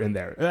longer in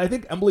there. And I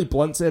think Emily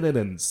Blunt's in it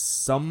and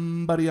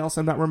somebody else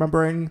I'm not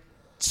remembering.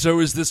 So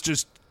is this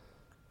just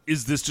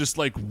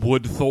like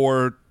Wood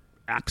Thor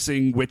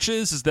axing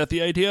witches? Is that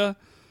the idea?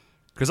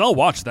 Because I'll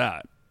watch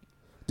that.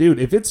 Dude,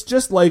 if it's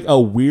just like a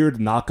weird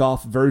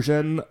knockoff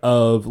version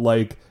of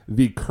like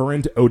the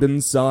current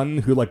Odin's son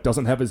who like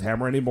doesn't have his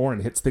hammer anymore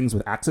and hits things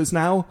with axes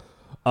now,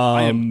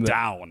 I am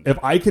down. if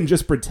I can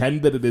just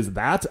pretend that it is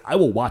that, I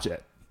will watch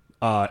it.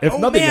 If Oh,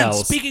 nothing man,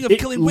 else, speaking of it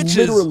killing witches-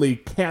 literally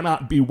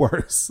cannot be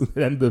worse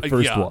than the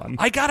first Yeah. one.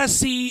 I gotta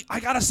see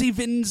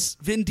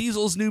Vin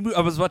Diesel's new movie.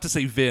 I was about to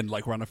say Vin,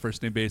 like we're on a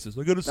first name basis.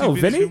 I gotta see Oh,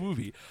 Vin's Vinny? new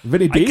movie.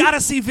 Vinny B? I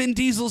gotta see Vin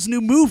Diesel's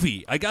new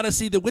movie. I gotta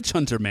see The Witch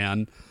Hunter,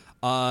 man.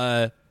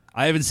 I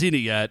haven't seen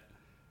it yet,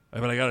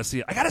 but I gotta see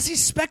it. I gotta see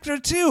Spectre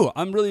too.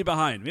 I'm really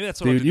behind. Maybe that's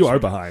what I'll Dude, do you this are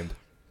week. behind.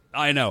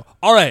 I know.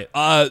 All right,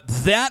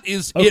 that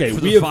is Okay, it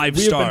for we the have, 5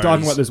 we stars. have been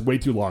talking about this way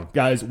too long.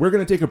 Guys, we're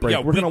going to take a break. Yeah,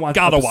 we're going to watch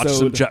gotta watch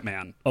some episode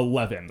Jetman.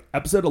 11.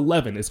 Episode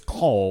 11 is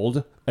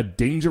called A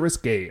Dangerous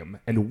Game,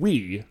 and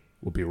we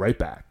will be right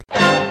back.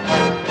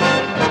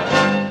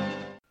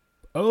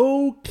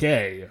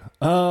 Okay.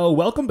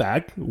 Welcome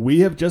back. We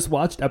have just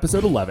watched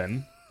episode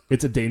 11.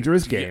 It's a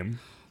dangerous game.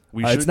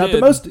 We It's sure not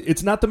did.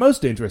 it's not the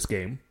most dangerous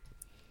game,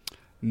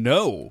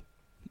 No,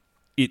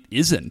 it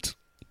isn't.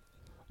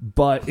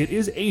 but it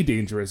is a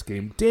dangerous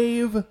game.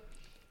 Dave,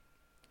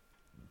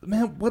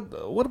 man,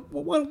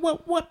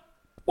 what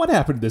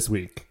happened this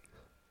week?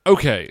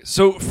 Okay,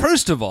 so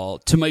first of all,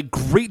 to my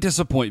great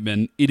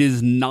disappointment, it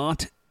is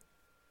not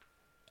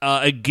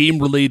a game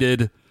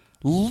related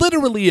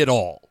literally at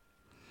all.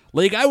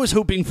 Like, I was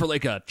hoping for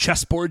like a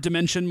chessboard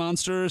dimension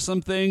monster or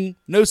something.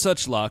 No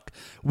such luck.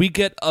 We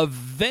get a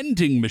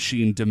vending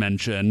machine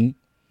dimension,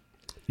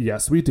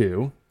 Yes, we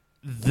do.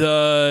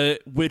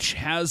 which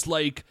has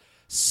like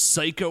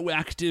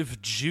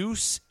psychoactive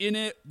juice in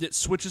it that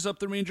switches up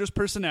the Rangers'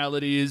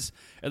 personalities,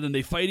 and then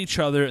they fight each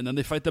other, and then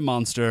they fight the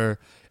monster,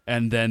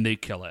 and then they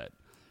kill it.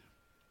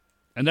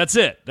 And that's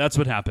it. That's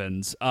what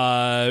happens.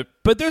 But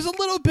there's a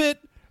little bit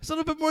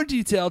more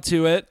detail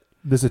to it.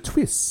 There's a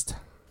twist.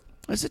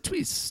 There's a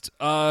twist.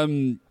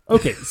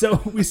 Okay,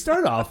 so we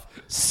start off.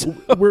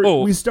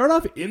 We start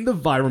off in the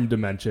Vyram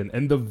dimension,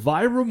 and the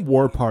Vyram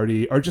War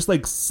Party are just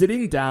like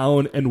sitting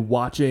down and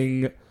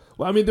watching.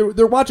 Well, I mean,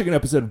 they're watching an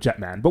episode of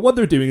Jetman, but what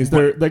they're doing is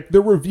they're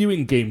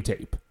reviewing game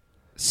tape.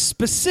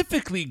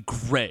 Specifically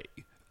Gray,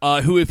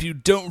 who, if you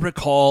don't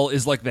recall,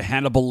 is like the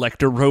Hannibal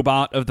Lecter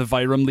robot of the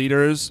Vyram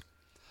leaders.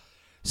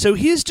 So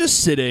he's just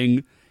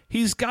sitting.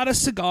 He's got a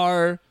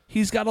cigar.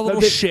 He's got a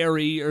little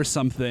sherry or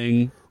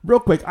something. Real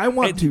quick, I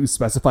want to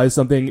specify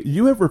something.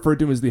 You have referred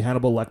to him as the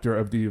Hannibal Lecter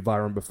of the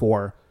Vyram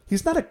before.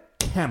 He's not a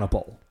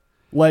cannibal.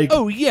 Like,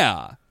 oh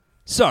yeah,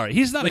 sorry,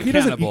 he's not a he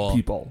cannibal. Doesn't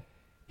eat people.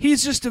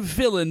 He's just a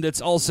villain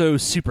that's also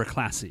super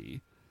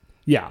classy.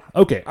 Yeah.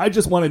 Okay. I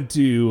just wanted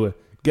to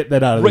get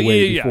that out of the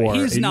way before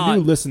He's a not,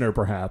 new listener,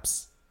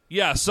 perhaps.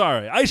 Yeah.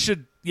 Sorry, I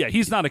should. Yeah,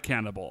 he's not a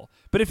cannibal.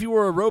 But if he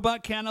were a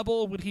robot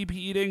cannibal, would he be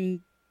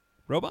eating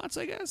robots?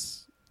 I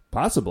guess.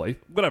 Possibly.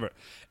 Whatever.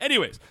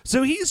 Anyways,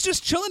 so he's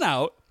just chilling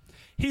out.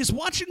 He's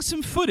watching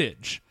some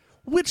footage,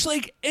 which,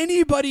 like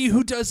anybody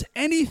who does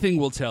anything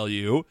will tell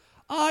you,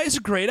 is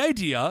a great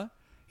idea.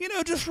 You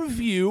know, just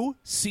review,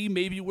 see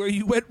maybe where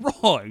you went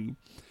wrong.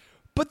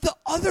 But the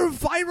other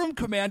Vyram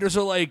commanders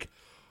are like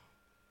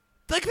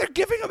they're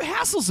giving him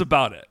hassles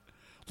about it.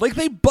 Like,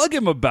 they bug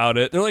him about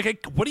it. They're like, hey,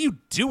 what are you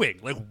doing?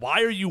 Like,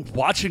 why are you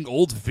watching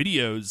old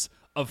videos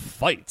of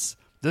fights?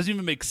 Doesn't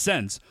even make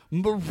sense.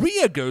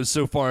 Maria goes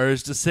so far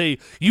as to say,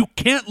 you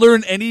can't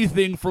learn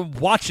anything from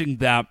watching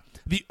that.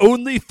 The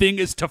only thing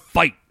is to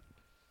fight.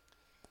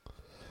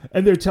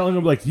 And they're telling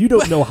him, like, you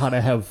don't know how to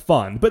have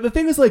fun. But the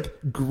thing is, like,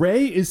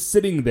 Gray is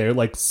sitting there,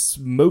 like,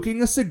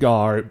 smoking a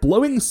cigar,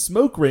 blowing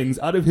smoke rings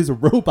out of his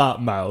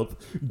robot mouth,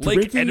 like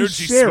drinking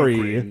energy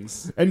sherry,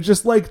 and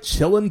just, like,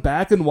 chilling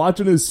back and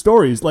watching his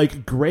stories.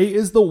 Like, Gray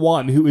is the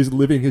one who is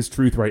living his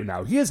truth right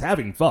now. He is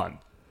having fun.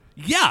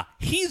 Yeah,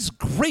 he's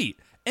great.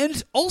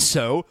 And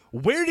also,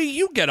 where do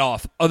you get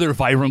off, other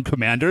Vyram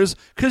commanders?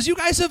 Because you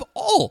guys have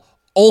all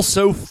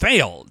also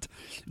failed.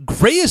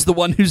 Gray is the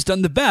one who's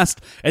done the best,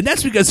 and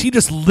that's because he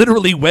just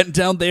literally went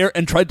down there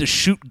and tried to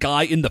shoot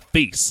Guy in the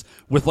face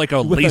with like a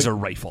laser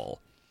rifle.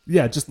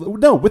 Yeah,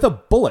 with a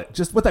bullet.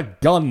 Just with a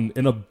gun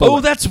and a bullet.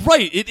 Oh, that's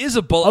right. It is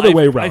a bullet. Other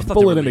way around.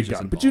 Bullet and a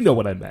gun. But you know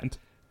what I meant.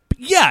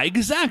 Yeah,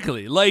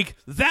 exactly. Like,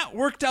 that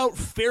worked out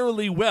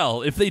fairly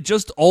well. If they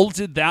just all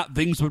did that,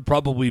 things would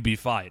probably be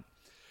fine.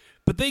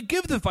 But they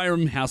give the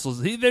Vyram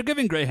hassles. They're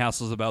giving Gray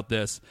hassles about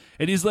this.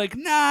 And he's like,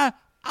 nah,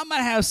 I'm going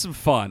to have some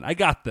fun. I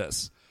got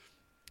this.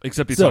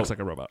 Except he talks like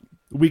a robot.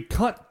 We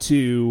cut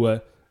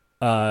to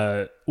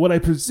what I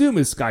presume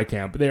is Sky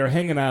Camp. They are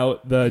hanging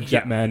out, the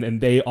Jetmen,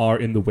 and they are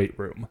in the weight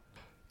room.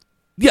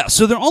 Yeah,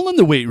 so they're all in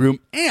the weight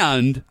room.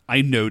 And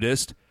I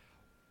noticed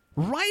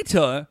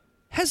Raita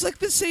has like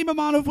the same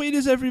amount of weight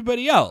as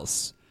everybody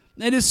else.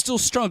 And is still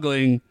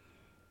struggling,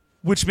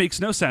 which makes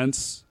no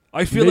sense.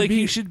 I feel like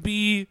he should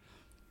be...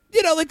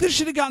 You know, like, they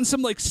should have gotten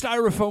some, like,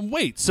 styrofoam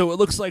weight. So it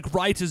looks like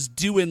Wright is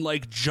doing,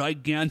 like,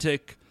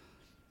 gigantic,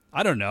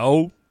 I don't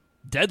know,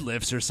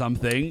 deadlifts or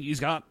something. He's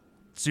got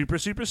super,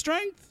 super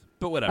strength,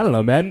 but whatever. I don't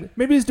know, man.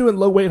 Maybe he's doing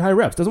low-weight, high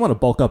reps. Doesn't want to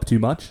bulk up too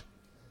much.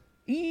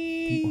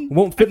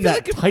 Won't fit in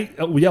that tight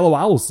Yellow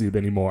Owl suit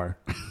anymore.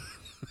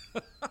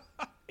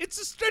 It's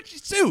a stretchy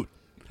suit.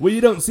 What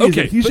you don't see is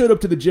that he showed up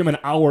to the gym an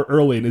hour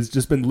early and has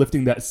just been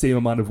lifting that same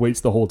amount of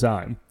weights the whole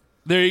time.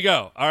 There you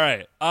go. All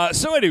right.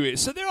 So anyway,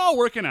 so they're all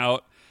working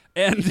out.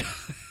 And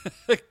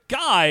the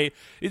Guy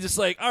is just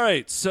like, all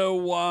right,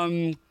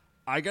 so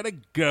I got to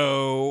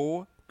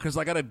go because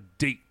I got a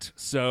date.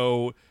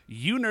 So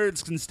you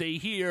nerds can stay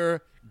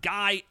here.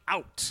 Guy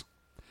out.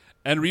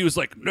 And Ryu's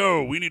like,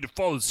 no, we need to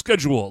follow the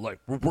schedule. Like,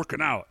 we're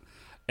working out.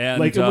 And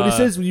like when he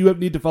says you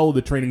need to follow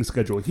the training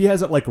schedule, he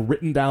has it like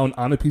written down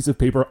on a piece of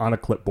paper on a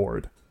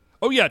clipboard.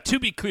 Oh, yeah, to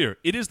be clear,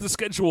 it is the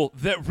schedule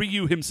that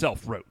Ryu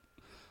himself wrote.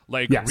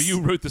 Like, yes. Ryu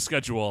wrote the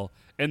schedule,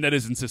 and that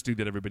is insisting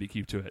that everybody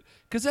keep to it.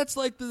 Because that's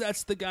like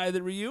that's the guy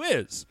that Ryu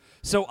is.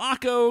 So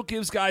Akko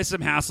gives Guy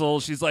some hassle.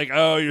 She's like,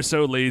 oh, you're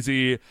so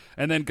lazy.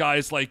 And then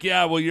Guy's like,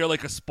 yeah, well, you're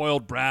like a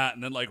spoiled brat.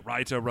 And then like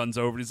Raita runs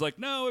over, and he's like,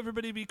 no,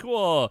 everybody be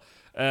cool.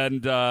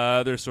 And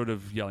they're sort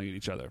of yelling at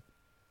each other.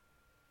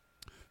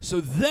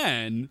 So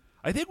then,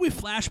 I think we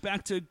flash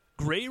back to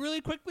Gray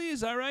really quickly.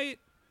 Is that right?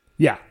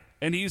 Yeah.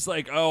 And he's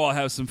like, oh, I'll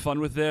have some fun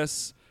with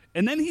this.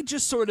 And then he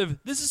just sort of,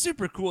 this is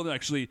super cool,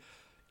 actually.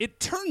 It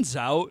turns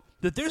out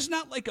that there's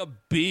not like a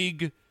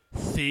big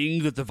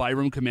thing that the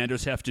Vyram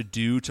commanders have to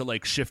do to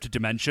like shift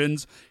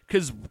dimensions,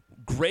 because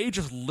Gray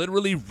just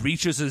literally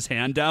reaches his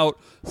hand out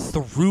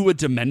through a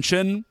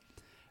dimension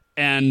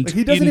and like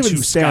he doesn't into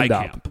even stand Sky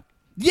up. Camp.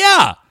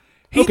 Yeah.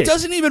 He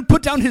doesn't even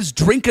put down his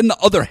drink in the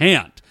other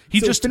hand.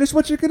 He just finish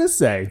what you're going to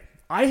say.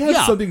 I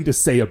have something to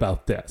say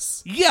about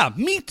this. Yeah,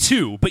 me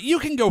too, but you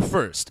can go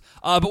first.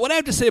 But what I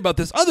have to say about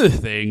this other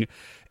thing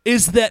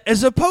is that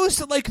as opposed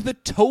to like the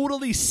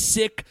totally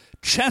sick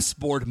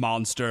chessboard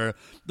monster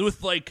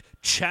with like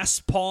chess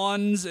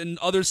pawns and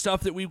other stuff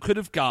that we could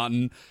have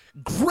gotten,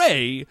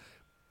 Gray,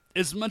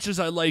 as much as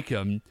I like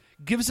him,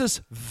 gives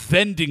us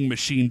vending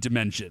machine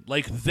dimension.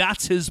 Like,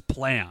 that's his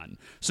plan.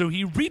 So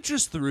he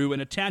reaches through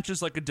and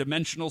attaches like a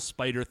dimensional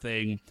spider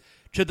thing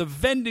to the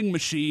vending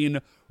machine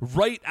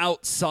right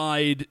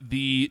outside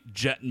the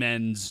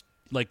Jetmen's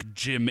like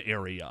gym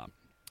area.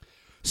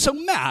 So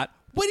Matt,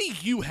 what do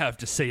you have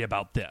to say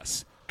about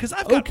this? Because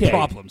I've got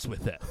problems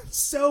with it.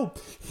 So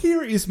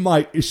here is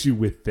my issue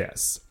with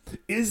this,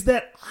 is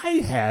that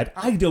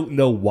I don't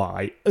know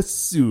why,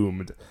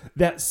 assumed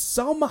that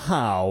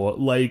somehow,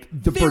 like,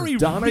 the Very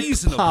Birdonic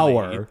reasonably.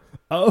 power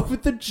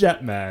of the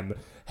Jetmen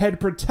had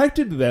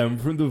protected them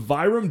from the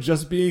Vyram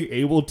just being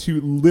able to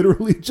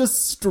literally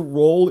just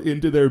stroll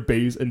into their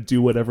base and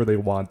do whatever they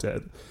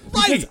wanted.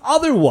 Right. Because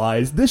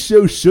otherwise, this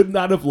show should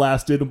not have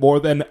lasted more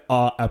than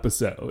an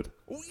episode.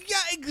 Yeah,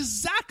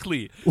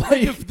 exactly.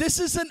 Like- if this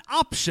is an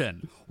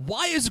option,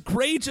 why is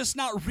Gray just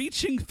not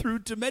reaching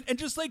through and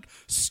just, like,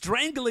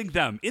 strangling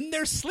them in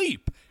their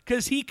sleep?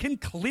 Because he can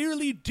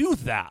clearly do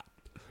that.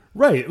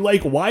 Right,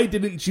 like, why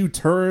didn't you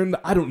turn,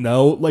 I don't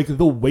know, like,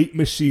 the weight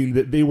machine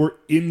that they were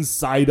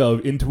inside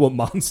of into a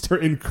monster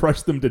and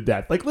crush them to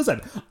death? Like, listen,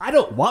 I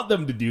don't want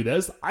them to do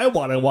this. I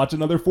want to watch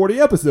another 40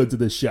 episodes of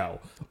this show.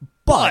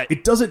 But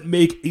it doesn't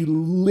make a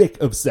lick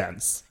of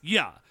sense.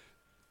 Yeah.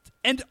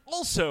 And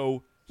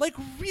also, like,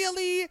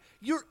 really?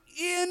 You're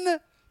in...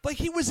 Like,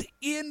 he was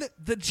in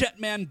the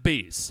Jetman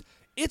base.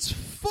 It's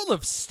full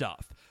of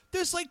stuff.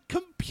 There's, like,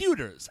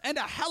 computers and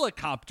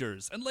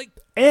helicopters and, like,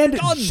 And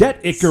guns. Jet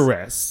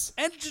Icarus.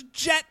 And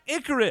Jet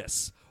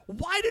Icarus.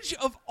 Why did you,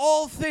 of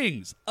all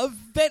things,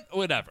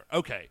 whatever.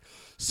 Okay,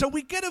 so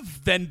we get a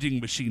vending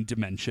machine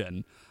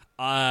dimension,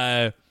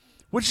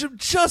 which I'm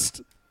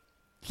just,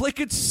 like,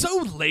 it's so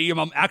lame,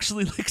 I'm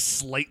actually, like,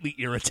 slightly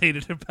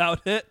irritated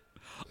about it.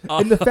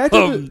 And the fact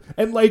that,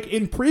 and like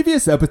in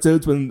previous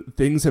episodes when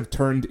things have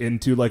turned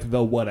into like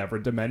the whatever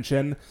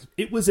dimension,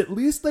 it was at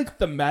least like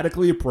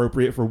thematically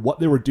appropriate for what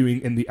they were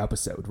doing in the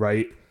episode,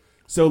 right?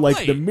 So like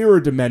Right. the mirror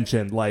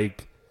dimension,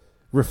 like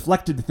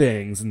reflected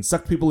things and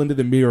sucked people into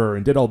the mirror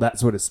and did all that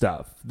sort of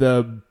stuff.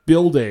 The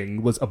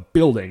building was a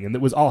building and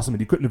it was awesome and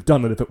you couldn't have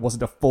done it if it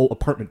wasn't a full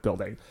apartment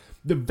building.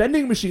 The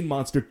vending machine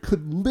monster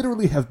could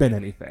literally have been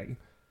anything.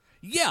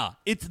 Yeah,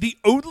 it's the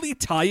only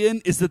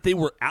tie-in is that they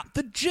were at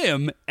the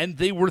gym and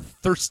they were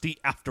thirsty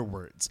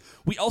afterwards.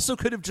 We also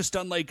could have just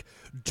done, like,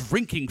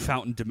 drinking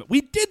fountain dimension.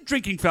 We did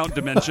drinking fountain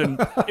dimension.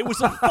 It was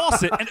a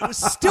faucet, and it was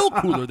still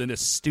cooler than this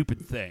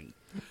stupid thing.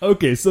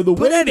 Okay, so the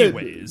But way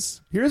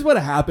anyways, here's what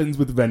happens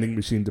with vending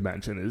machine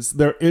dimension is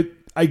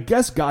I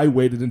guess Guy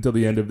waited until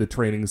the end of the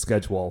training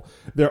schedule.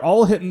 They're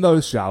all hitting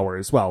those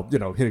showers. Well,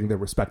 hitting their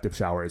respective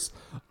showers.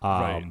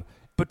 Right.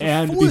 But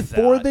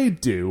before that, they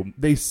do,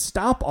 they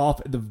stop off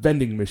at the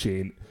vending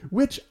machine,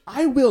 which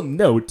I will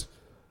note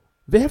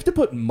they have to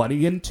put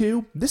money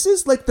into. This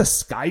is like the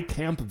Sky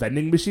Camp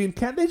vending machine.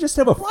 Can't they just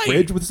have a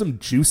fridge with some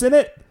juice in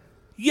it?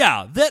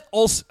 Yeah, that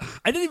also...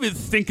 I didn't even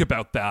think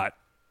about that,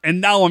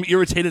 and now I'm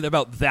irritated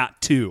about that,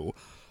 too.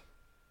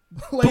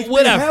 Like, But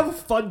whatever. they have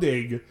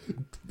funding.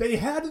 They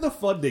had the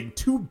funding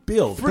to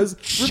build. Because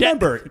Jet-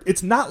 remember,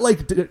 it's not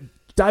like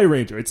Die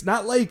Ranger. It's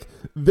not like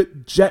the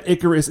Jet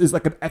Icarus is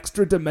like an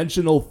extra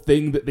dimensional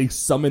thing that they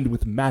summoned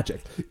with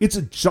magic. It's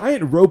a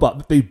giant robot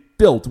that they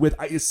built with,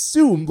 I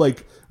assume,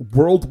 like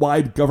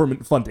worldwide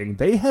government funding.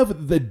 They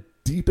have the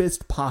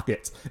deepest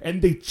pockets,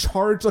 and they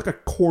charge like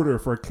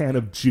 $0.25 for a can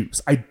of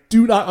juice. I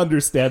do not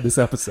understand this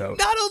episode.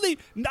 Not only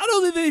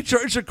did they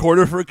charge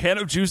 $0.25 for a can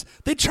of juice,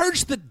 they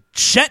charged the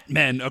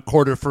Jetmen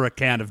 $0.25 for a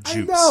can of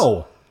juice. I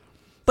know.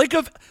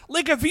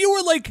 Like if you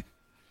were like,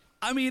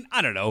 I mean,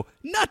 I don't know,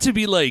 not to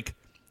be like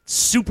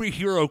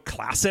superhero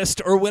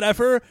classist or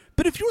whatever,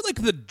 but if you were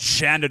like the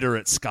janitor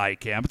at Sky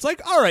Camp, it's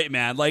like, all right,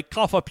 man, like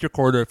cough up your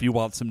 $0.25 if you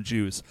want some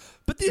juice.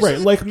 But these Right, are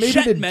like maybe the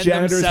Jetmen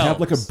janitors have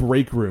like a themselves.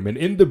 break room, and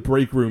in the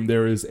break room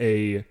there is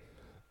a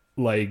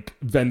like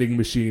vending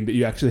machine that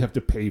you actually have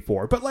to pay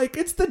for. But like,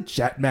 it's the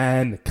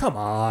Jetman. Come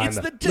on, It's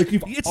the like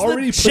you've it's the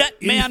already put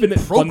Jetman infinite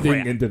funding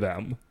program. into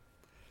them.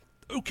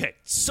 Okay,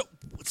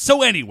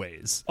 so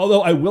anyways,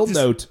 Although I will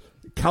note,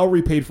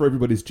 Cowrie paid for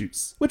everybody's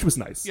juice, which was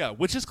nice. yeah,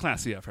 which is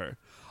classy of her.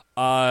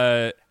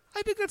 I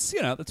think that's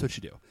that's what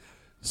you do.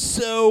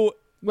 So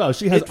Well,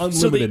 she has so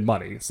unlimited they-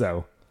 money,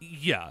 so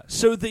yeah,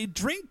 so they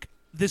drink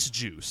this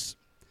juice,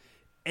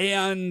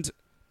 and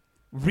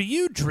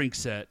Ryu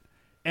drinks it,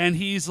 and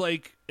he's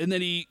like, and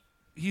then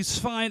he's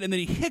fine, and then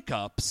he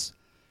hiccups,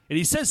 and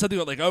he says something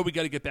about like, oh, we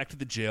got to get back to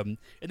the gym,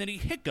 and then he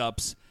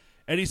hiccups,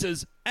 and he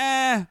says,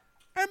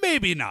 or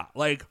maybe not,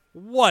 like,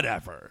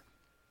 whatever.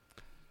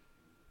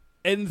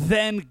 And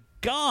then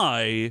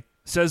Guy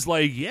says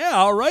like, yeah,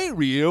 all right,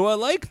 Ryu, I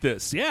like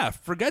this. Yeah,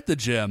 forget the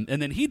gym.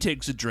 And then he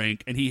takes a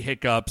drink and he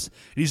hiccups. And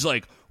he's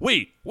like,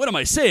 wait, what am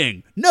I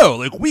saying? No,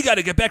 like, we got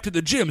to get back to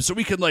the gym so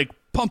we can, like,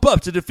 pump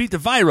up to defeat the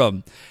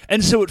Vyram.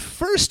 And so at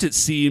first it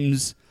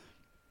seems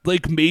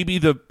like maybe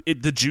the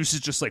juice is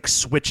just, like,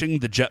 switching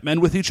the Jetmen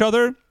with each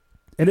other.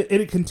 And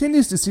it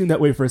continues to seem that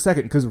way for a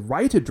second, because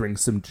Raita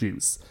drinks some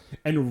juice,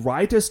 and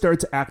Raita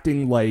starts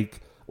acting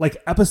like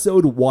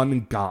episode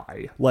 1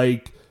 Guy.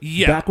 Like,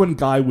 Yeah. back when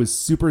Guy was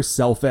super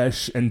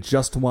selfish and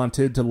just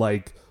wanted to,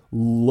 like,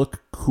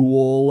 look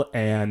cool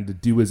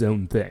and do his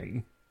own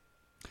thing.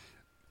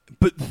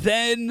 But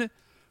then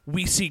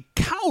we see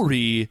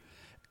Cowrie,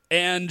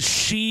 And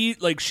she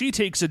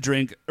takes a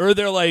drink, or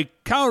they're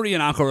like, Kaori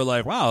and Ako are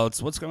like, wow,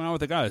 what's going on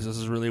with the guys? This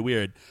is really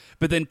weird.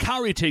 But then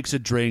Kaori takes a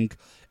drink,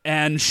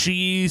 and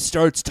she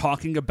starts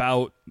talking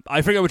about,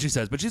 I forget what she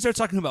says, but she starts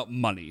talking about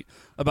money,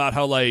 about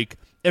how, like,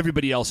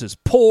 everybody else is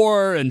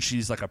poor, and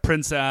she's like a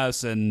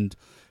princess, and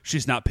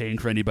she's not paying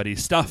for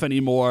anybody's stuff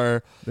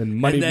anymore. And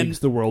money makes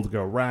the world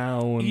go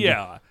round.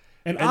 Yeah.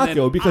 And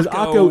Ako, because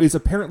Ako is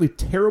apparently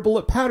terrible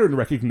at pattern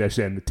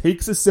recognition,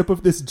 takes a sip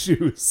of this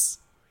juice.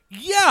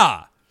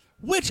 Yeah.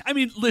 Which, I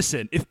mean,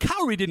 listen, if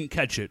Kaori didn't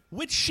catch it,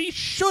 which she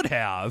should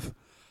have,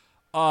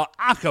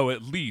 Ako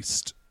at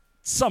least,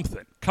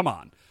 something. Come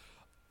on.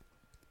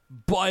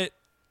 But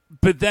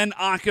then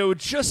Ako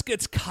just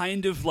gets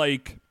kind of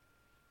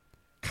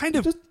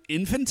just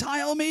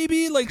infantile,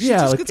 maybe? Like, she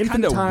just gets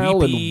kind of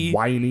weepy. And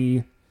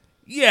whiny.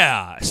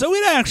 Yeah, so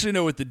we don't actually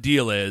know what the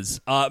deal is.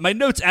 My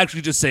notes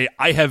actually just say,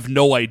 I have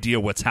no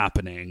idea what's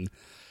happening.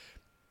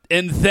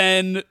 And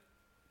then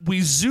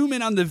we zoom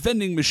in on the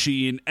vending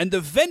machine, and the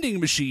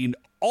vending machine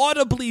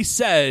audibly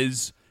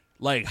says,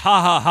 like,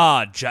 ha ha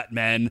ha,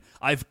 Jetman,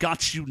 I've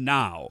got you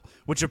now,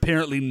 which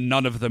apparently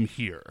none of them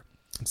hear.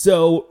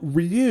 So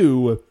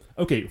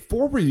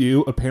for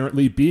Ryu,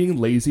 apparently being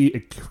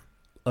lazy,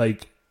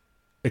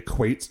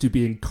 equates to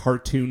being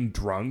cartoon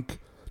drunk,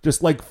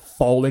 just like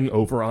falling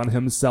over on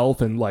himself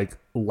and like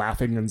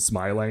laughing and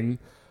smiling.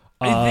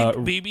 I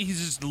think maybe he's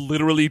just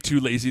literally too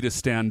lazy to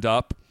stand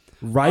up.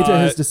 Raita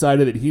has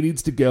decided that he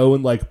needs to go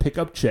and like pick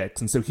up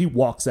chicks, and so he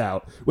walks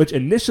out, which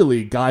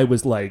initially Guy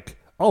was like,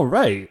 all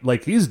right,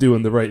 like he's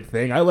doing the right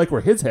thing. I like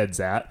where his head's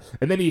at.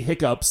 And then he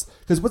hiccups,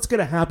 because what's going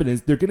to happen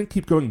is they're going to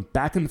keep going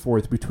back and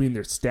forth between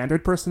their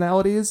standard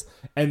personalities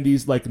and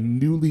these like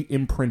newly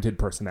imprinted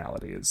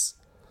personalities.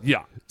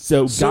 Yeah.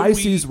 So Guy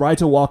sees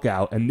Raita walk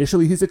out.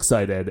 Initially he's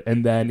excited,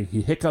 and then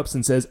he hiccups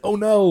and says, oh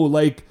no,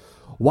 like,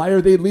 why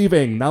are they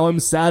leaving? Now I'm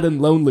sad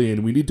and lonely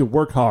and we need to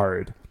work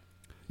hard.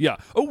 Yeah.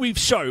 Oh, we've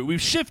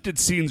shifted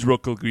scenes real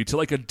quickly to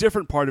like a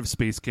different part of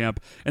Space Camp,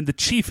 and the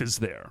chief is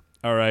there.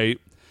 All right.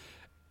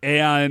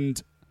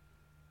 And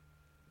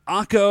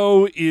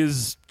Ako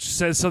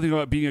says something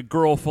about being a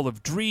girl full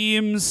of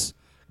dreams.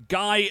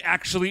 Guy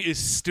actually is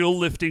still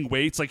lifting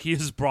weights. Like, he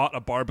has brought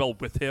a barbell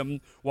with him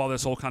while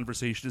this whole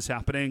conversation is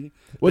happening.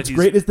 What's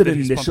great is that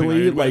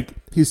initially, like,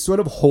 he's sort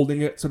of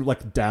holding it sort of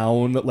like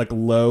down, like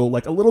low,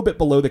 like a little bit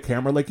below the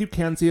camera. Like, you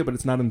can see it, but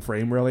it's not in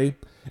frame really.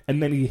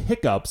 And then he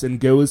hiccups and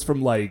goes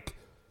from like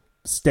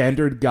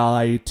standard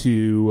Guy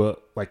to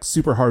like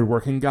super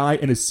hardworking Guy.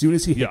 And as soon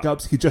as he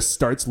hiccups, he just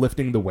starts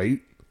lifting the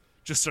weight.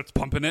 Just starts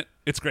pumping it.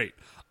 It's great.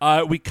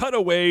 We cut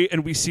away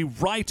and we see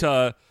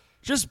Raita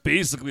just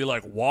basically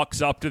like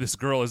walks up to this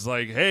girl, is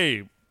like,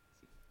 hey,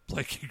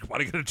 like, you want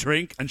to get a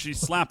drink? And she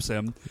slaps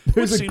him.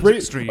 There's a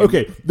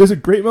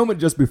great moment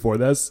just before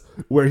this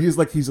where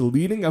he's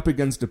leaning up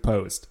against a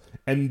post,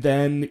 and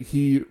then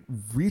he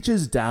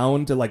reaches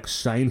down to like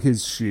shine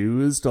his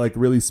shoes to like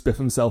really spiff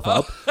himself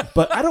up.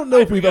 But I don't know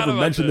if we've ever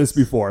mentioned this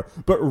before,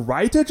 but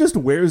Raita just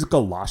wears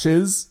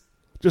galoshes.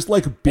 Just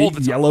like big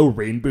yellow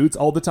rain boots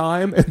all the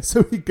time. And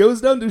so he goes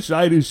down to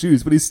shine his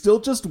shoes, but he's still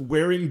just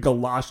wearing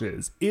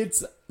galoshes.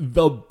 It's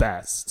the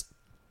best.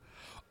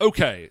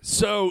 Okay,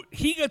 so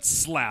he gets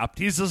slapped.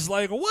 He's just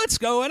like, what's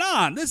going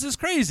on? This is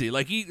crazy.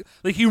 Like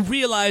he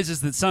realizes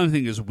that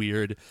something is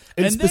weird.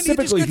 And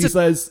specifically, he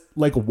says,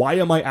 like, why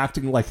am I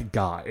acting like a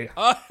guy?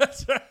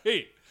 That's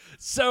right.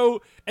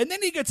 So, and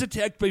then he gets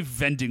attacked by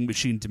Vending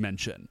Machine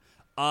Dimension.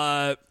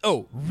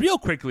 Real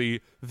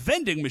quickly,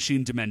 Vending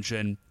Machine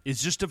Dimension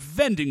is just a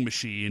vending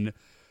machine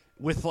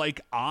with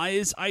like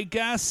eyes, I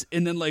guess,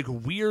 and then like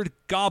weird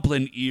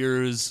goblin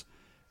ears.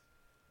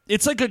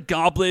 It's like a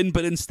goblin,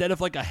 but instead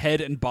of like a head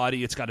and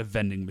body, it's got a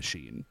vending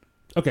machine.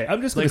 Okay,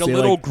 I'm just going to say like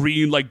a little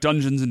green, like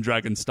Dungeons and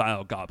Dragons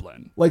style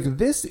goblin. Like,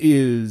 this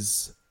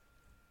is...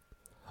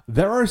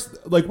 There are,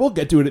 like, we'll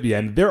get to it at the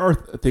end. There are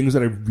things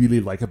that I really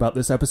like about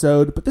this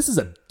episode, but this is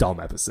a dumb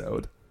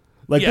episode.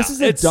 Like, this is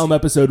a dumb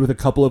episode with a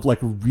couple of, like,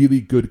 really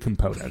good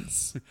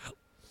components.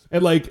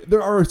 And, like,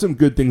 there are some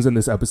good things in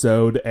this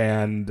episode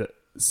and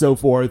so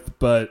forth,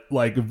 but,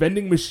 like,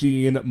 Vending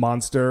Machine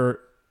Monster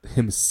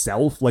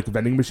himself, like,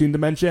 Vending Machine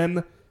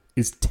Dimension,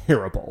 is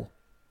terrible.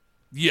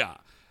 Yeah.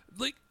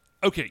 Like,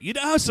 okay, you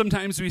know how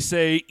sometimes we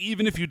say,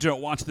 even if you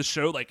don't watch the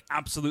show, like,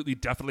 absolutely,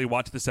 definitely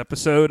watch this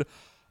episode?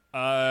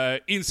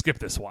 Ian, skip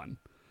this one.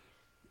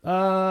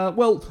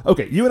 Well,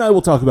 okay, you and I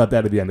will talk about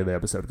that at the end of the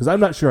episode, because I'm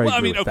not sure I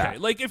agree with that.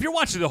 Like, if you're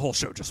watching the whole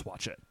show, just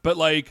watch it. But,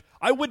 like,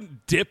 I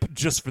wouldn't dip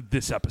just for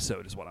this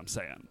episode, is what I'm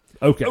saying.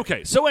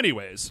 Okay, so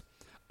anyways,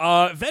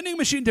 Vending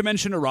Machine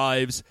Dimension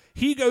arrives.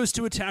 He goes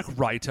to attack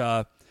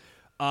Raita.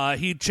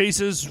 He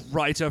chases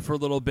Raita for a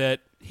little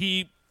bit.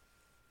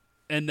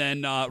 And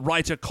then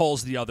Raita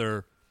calls the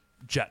other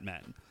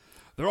Jetmen.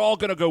 They're all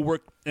going to go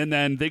work, and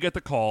then they get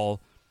the call.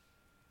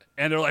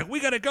 And they're like, we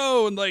gotta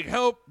go and, like,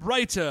 help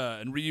Raita.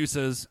 And Ryu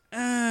says,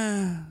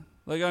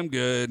 like, I'm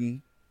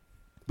good.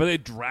 But they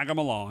drag him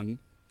along.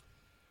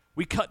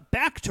 We cut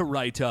back to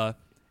Raita,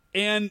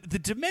 and the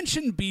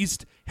Dimension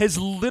Beast has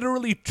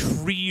literally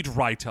treed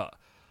Raita.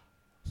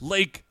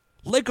 Like,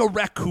 like a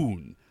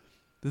raccoon.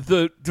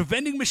 The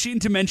vending machine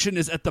dimension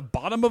is at the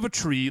bottom of a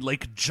tree,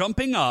 like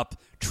jumping up,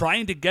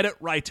 trying to get at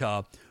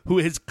Raita, who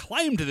has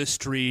climbed this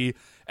tree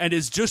and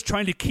is just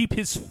trying to keep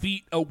his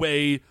feet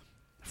away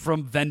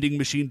from vending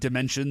machine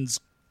dimension's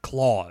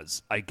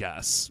claws, I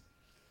guess.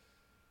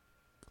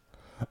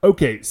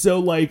 Okay, so,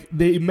 like,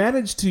 they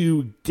manage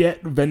to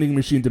get vending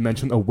machine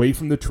dimension away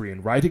from the tree,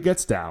 and Raita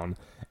gets down,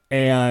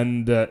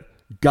 and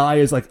Guy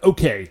is like,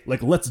 okay,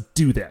 like, let's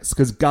do this,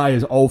 because Guy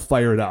is all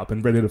fired up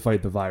and ready to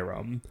fight the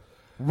Vyram.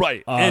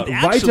 Right. And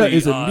actually, Raita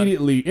is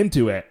immediately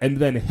into it, and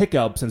then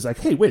hiccups and is like,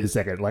 hey, wait a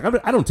second, like,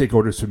 I don't take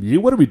orders from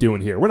you. What are we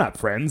doing here? We're not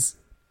friends.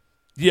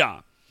 Yeah.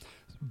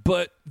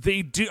 But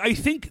they do. I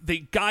think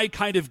the Guy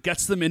kind of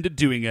gets them into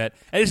doing it,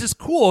 and it's just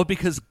cool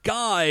because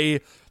Guy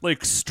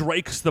like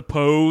strikes the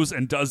pose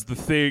and does the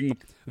thing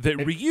that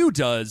Ryu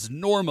does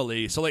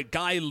normally. So like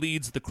Guy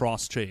leads the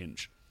cross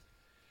change.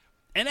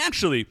 And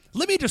actually,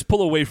 let me just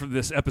pull away from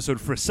this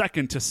episode for a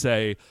second to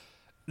say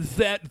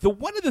that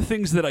one of the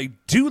things that I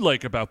do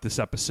like about this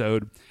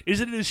episode is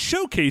that it is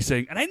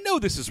showcasing, and I know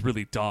this is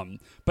really dumb,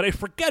 but I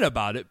forget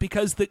about it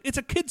because it's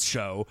a kids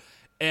show.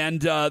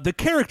 And the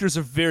characters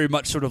are very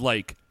much sort of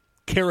like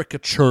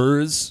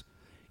caricatures.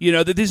 You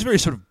know, these very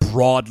sort of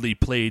broadly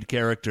played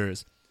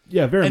characters.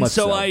 Yeah, very much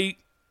so.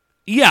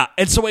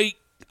 And so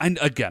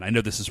I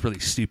know this is really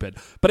stupid,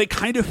 but I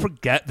kind of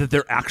forget that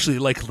they're actually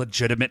like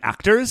legitimate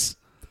actors.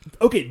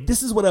 Okay,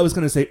 this is what I was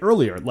going to say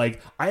earlier.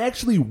 Like, I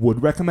actually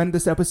would recommend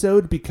this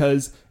episode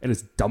because, and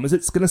as dumb as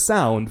it's going to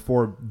sound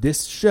for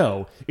this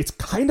show, it's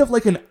kind of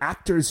like an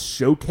actor's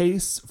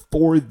showcase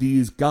for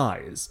these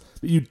guys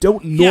that you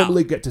don't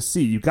normally get to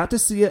see. You got to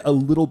see it a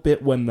little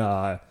bit when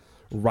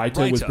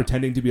Raita was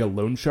pretending to be a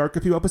loan shark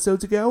a few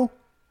episodes ago.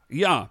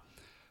 Yeah.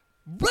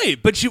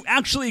 Right, but you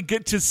actually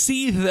get to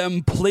see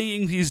them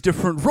playing these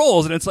different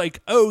roles, and it's like,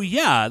 oh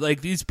yeah,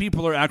 like these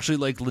people are actually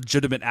like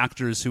legitimate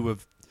actors who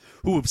have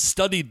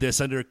studied this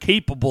and are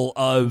capable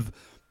of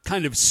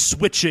kind of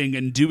switching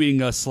and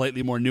doing a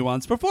slightly more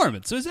nuanced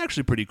performance. So it's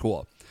actually pretty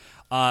cool.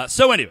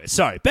 So anyway,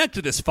 sorry, back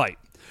to this fight.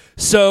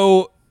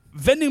 So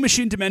vending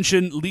machine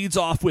dimension leads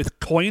off with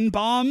coin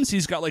bombs.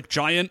 He's got like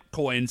giant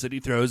coins that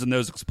he throws and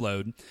those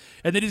explode.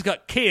 And then he's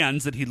got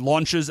cans that he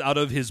launches out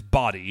of his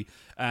body.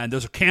 And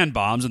those are can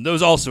bombs and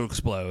those also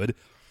explode.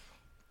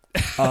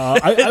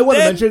 I want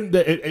to mention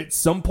that at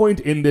some point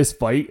in this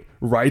fight,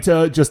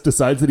 Raita just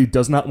decides that he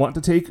does not want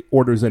to take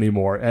orders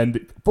anymore,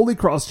 and fully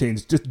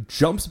cross-chains just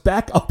jumps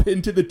back up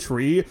into the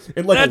tree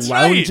and like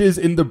lounges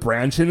in the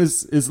branch and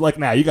is like,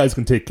 nah, you guys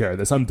can take care of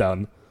this. I'm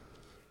done.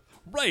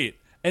 Right.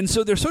 And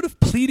so they're sort of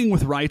pleading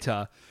with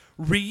Raita.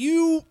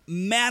 Ryu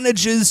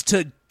manages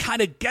to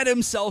kind of get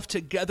himself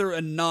together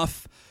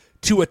enough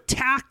to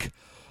attack.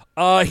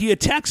 He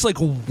attacks like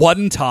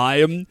one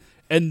time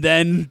and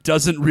then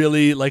doesn't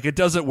really, like, it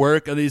doesn't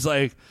work. And he's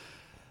like,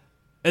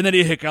 and then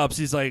he hiccups.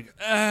 He's like,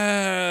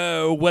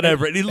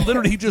 whatever.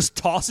 And he just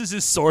tosses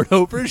his sword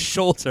over his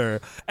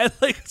shoulder and,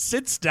 like,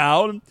 sits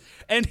down.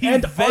 And he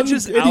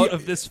venges out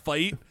of this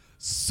fight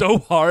so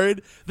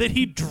hard that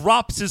he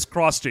drops his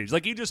cross change.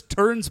 Like, he just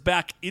turns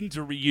back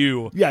into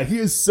Ryu. Yeah, he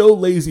is so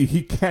lazy,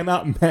 he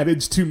cannot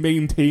manage to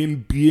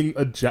maintain being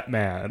a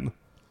Jetman.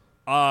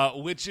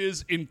 Which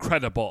is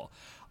incredible.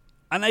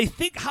 And I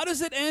think, how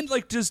does it end?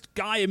 Like, does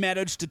Guy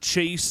manage to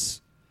chase?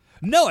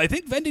 No, I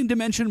think Vending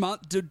Dimension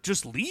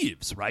just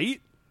leaves, right?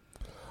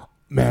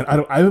 Man,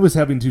 I was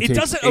having to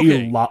take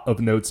a lot of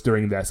notes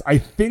during this. I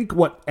think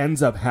what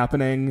ends up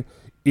happening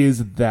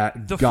is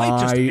that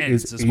Guy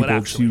is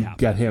able to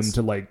get him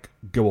to, like,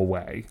 go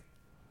away.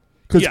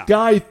 Because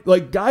Guy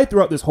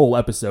throughout this whole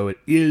episode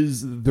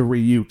is the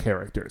Ryu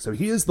character. So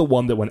he is the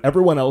one that when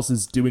everyone else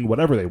is doing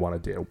whatever they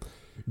want to do,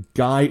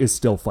 Guy is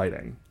still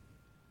fighting.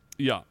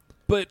 Yeah,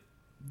 but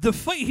the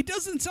fight, he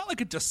doesn't sound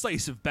like a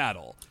decisive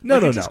battle.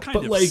 No. Just kind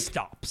of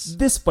stops.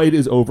 This fight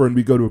is over and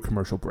we go to a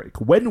commercial break.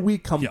 When we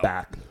come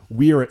back,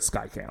 we are at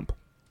Sky Camp.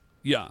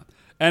 Yeah,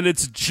 and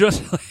it's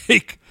just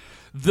like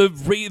the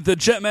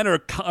Jetmen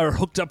are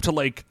hooked up to,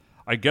 like,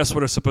 I guess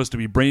what are supposed to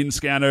be brain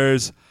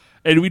scanners,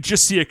 and we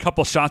just see a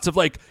couple shots of,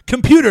 like,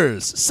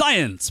 computers,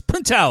 science,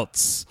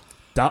 printouts.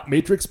 Dot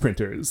matrix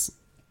printers.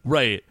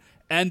 Right.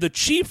 And the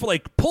chief,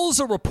 like, pulls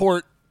a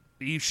report.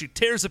 She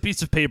tears a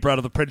piece of paper out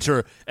of the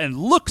printer and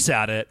looks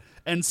at it,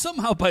 and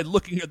somehow by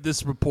looking at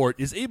this report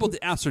is able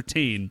to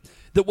ascertain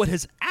that what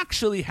has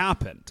actually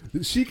happened.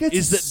 She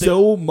gets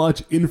so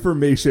much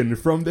information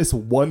from this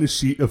one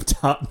sheet of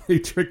dot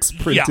matrix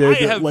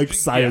printed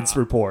science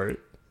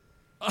report.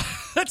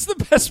 That's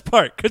the best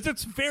part, because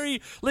it's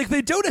very, like,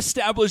 they don't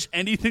establish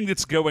anything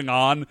that's going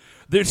on.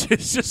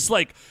 It's just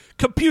like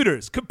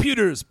computers,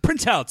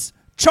 printouts,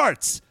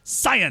 charts,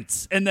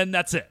 science, and then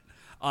that's it.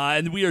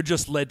 And we are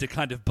just led to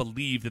kind of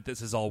believe that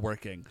this is all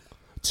working.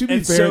 To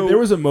be fair, there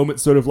was a moment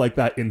sort of like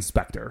that in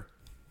Spectre.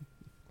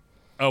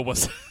 Oh,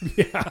 was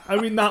Yeah, I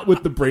mean, not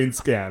with the brain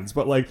scans,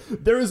 but, like,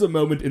 there is a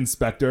moment in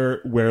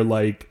Spectre where,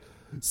 like,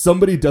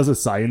 somebody does a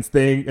science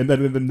thing, and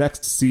then in the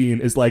next scene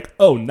is like,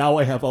 oh, now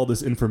I have all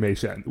this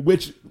information.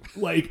 Which,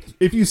 like,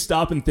 if you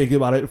stop and think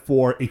about it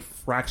for a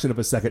fraction of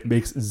a second,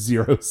 makes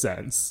zero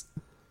sense.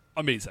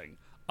 Amazing.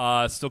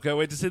 Still can't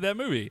wait to see that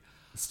movie.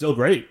 Still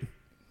great.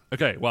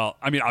 Okay, well,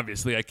 I mean,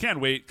 obviously I can't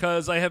wait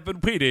because I have been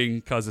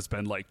waiting because it's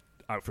been, like,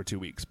 out for 2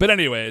 weeks. But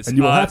anyways. And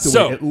you will have to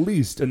wait at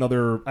least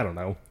another,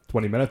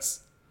 20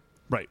 minutes.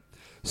 Right.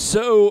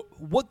 So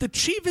what the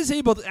chief is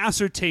able to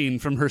ascertain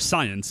from her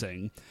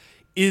sciencing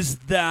is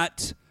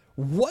that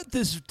what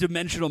this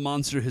dimensional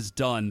monster has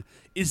done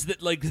is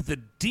that, like, the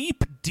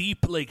deep,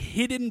 like,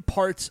 hidden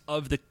parts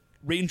of the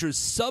Ranger's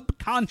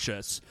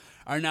subconscious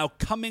are now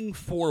coming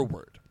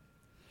forward.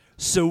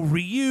 So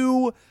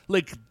Ryu,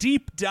 like,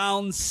 deep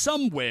down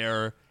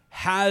somewhere,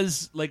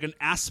 has, like, an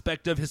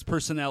aspect of his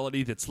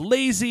personality that's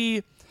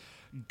lazy.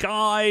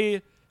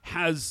 Guy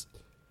has,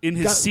 in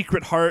his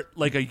secret heart,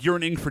 like, a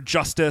yearning for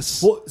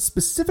justice. Well,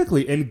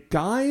 specifically, and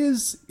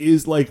Guy's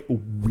is, like,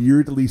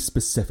 weirdly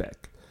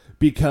specific.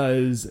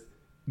 Because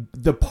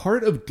the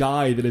part of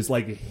Guy that is,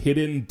 like,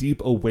 hidden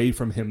deep away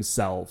from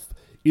himself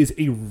is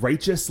a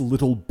righteous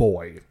little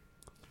boy.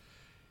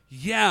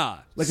 Yeah.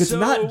 Like, it's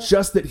not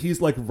just that he's,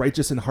 like,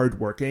 righteous and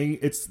hardworking.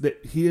 It's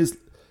that he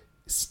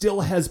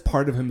still has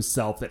part of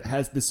himself that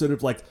has this sort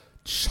of, like,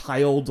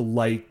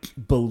 childlike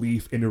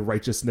belief in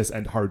righteousness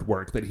and hard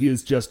work that he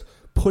is just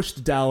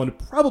pushed down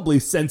probably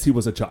since he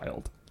was a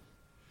child.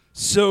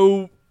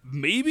 So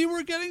maybe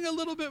we're getting a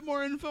little bit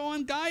more info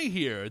on Guy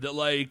here. That,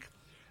 like,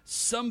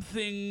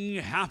 something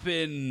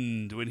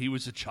happened when he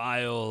was a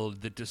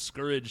child that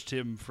discouraged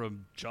him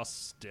from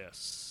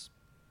justice.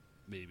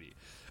 Maybe.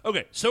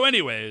 Okay, so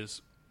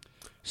anyways,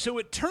 so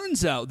it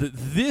turns out that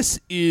this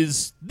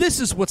is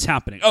what's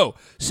happening. Oh,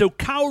 so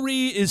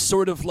Kaori is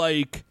sort of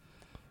like,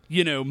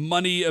 you know,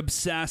 money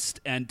obsessed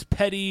and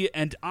petty,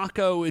 and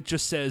Akko, it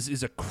just says,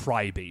 is a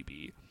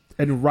crybaby.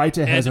 And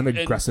Raita has an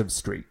aggressive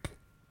streak.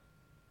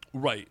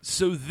 Right.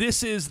 So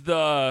this is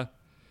the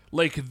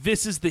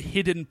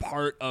hidden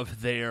part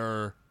of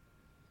their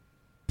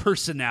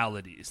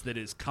personalities that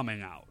is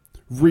coming out.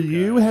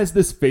 Ryu has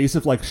this face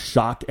of, like,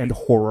 shock and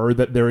horror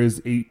that there is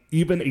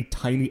even a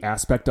tiny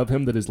aspect of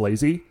him that is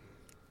lazy.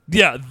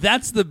 Yeah,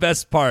 that's the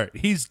best part.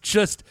 He's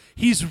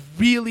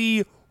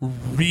really,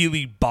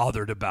 really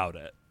bothered about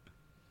it.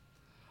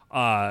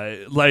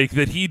 Like,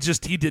 that he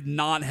did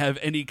not have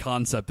any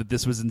concept that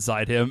this was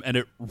inside him,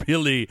 and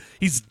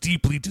he's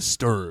deeply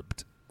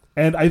disturbed.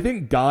 And I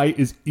think Guy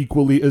is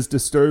equally as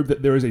disturbed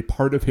that there is a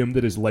part of him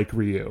that is like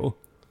Ryu.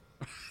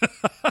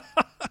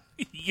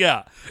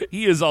 Yeah,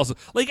 he is also,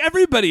 like,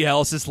 everybody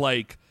else is,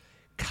 like,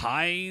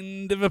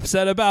 kind of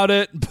upset about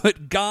it,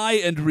 but Guy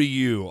and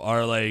Ryu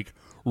are, like,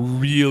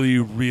 really,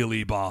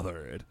 really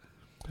bothered.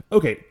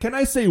 Okay, can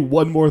I say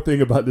one more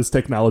thing about this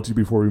technology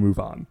before we move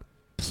on?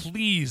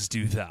 Please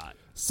do that.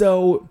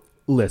 So,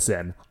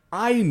 listen,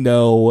 I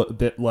know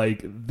that,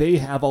 like, they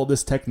have all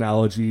this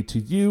technology to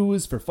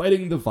use for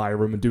fighting the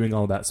Vyram and doing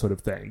all that sort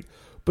of thing.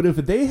 But if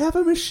they have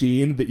a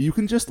machine that you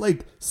can just,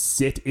 like,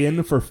 sit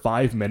in for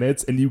 5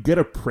 minutes and you get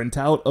a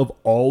printout of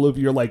all of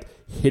your, like,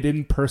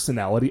 hidden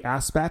personality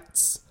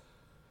aspects,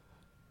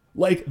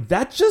 like,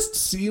 that just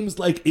seems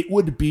like it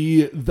would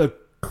be the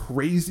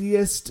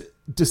craziest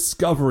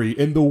discovery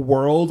in the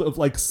world of,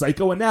 like,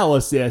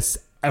 psychoanalysis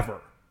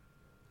ever.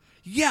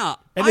 Yeah,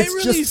 and I it's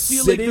really just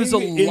feel like there's a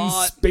in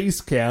lot.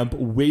 Space Camp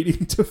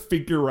waiting to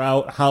figure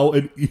out how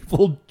an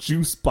evil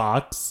juice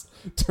box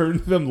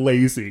turned them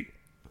lazy.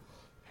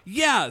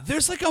 Yeah,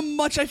 there's like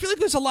I feel like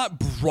there's a lot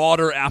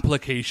broader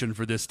application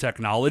for this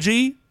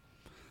technology.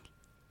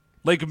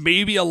 Like,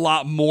 maybe a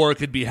lot more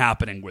could be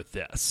happening with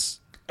this.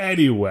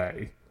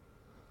 Anyway.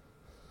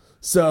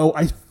 So,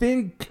 I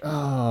think,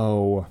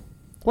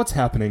 what's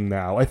happening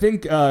now? I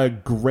think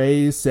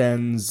Gray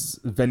sends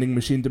Vending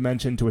Machine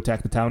Dimension to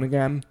attack the town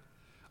again.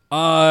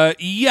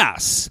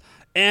 Yes.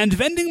 And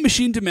Vending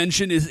Machine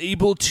Dimension is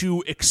able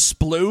to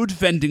explode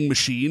vending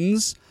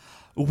machines,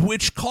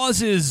 which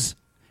causes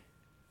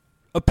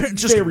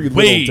just very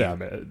little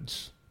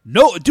damage.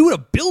 No, dude, a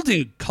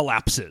building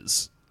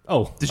collapses.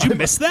 Oh. Did you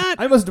miss that?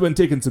 I must have been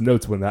taking some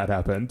notes when that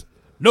happened.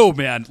 No,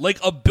 man. Like,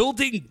 a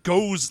building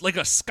goes, like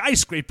a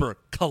skyscraper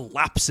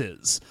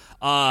collapses.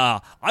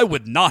 I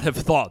would not have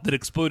thought that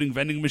exploding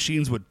vending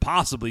machines would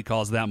possibly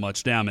cause that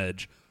much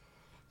damage.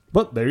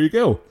 But there you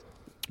go.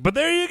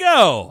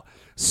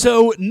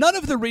 So none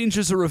of the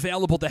Rangers are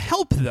available to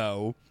help,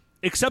 though,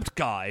 except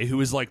Guy,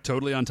 who is, like,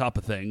 totally on top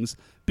of things,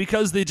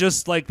 because they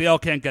just, like, they all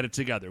can't get it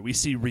together. We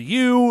see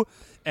Ryu,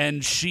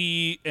 and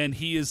he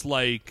is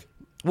like,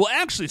 well,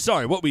 actually,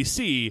 sorry, what we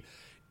see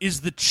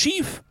is the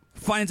chief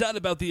finds out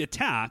about the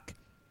attack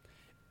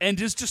and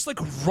is just, like,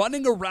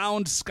 running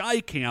around Sky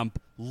Camp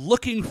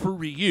looking for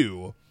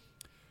Ryu,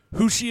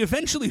 who she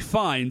eventually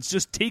finds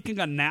just taking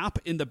a nap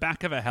in the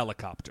back of a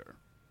helicopter.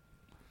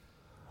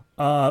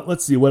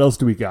 Let's see, what else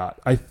do we got?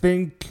 I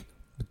think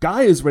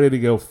Guy is ready to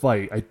go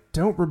fight. I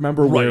don't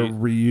remember where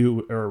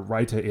Ryu or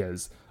Raita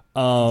is.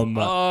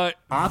 Raita,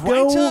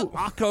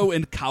 Akko,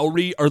 and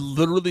Kaori are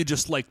literally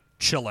just like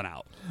chilling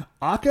out.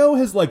 Akko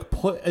has like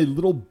put a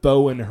little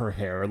bow in her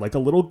hair, like a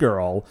little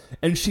girl,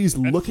 and she's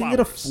looking at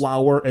a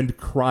flower and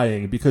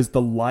crying because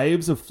the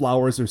lives of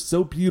flowers are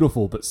so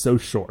beautiful but so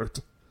short.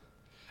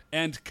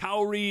 And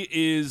Kaori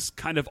is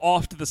kind of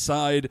off to the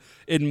side,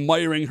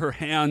 admiring her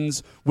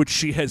hands, which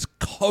she has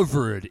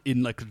covered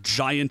in like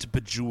giant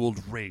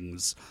bejeweled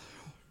rings.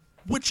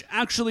 Which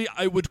actually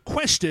I would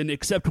question,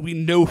 except we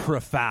know for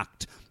a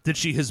fact that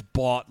she has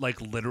bought like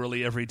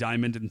literally every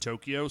diamond in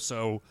Tokyo.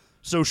 So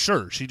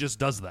sure, she just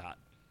does that.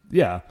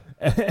 Yeah.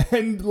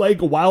 And like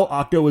while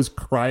Akko is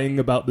crying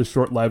about the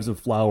short lives of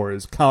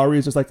flowers, Kaori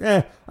is just like,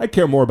 I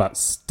care more about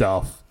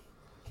stuff.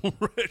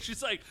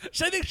 She's like,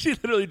 I think she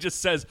literally just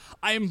says,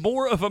 I'm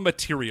more of a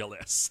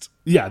materialist.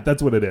 Yeah,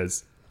 that's what it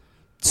is.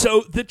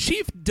 So the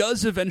chief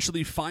does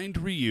eventually find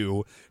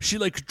Ryu. She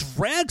like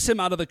drags him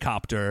out of the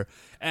copter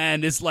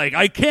and is like,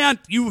 I can't,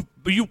 you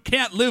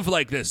can't live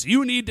like this.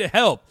 You need to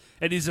help.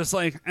 And he's just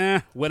like,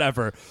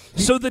 whatever.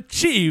 So the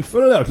chief...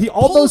 No. He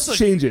almost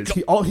changes.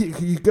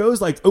 He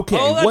goes like, okay,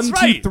 1,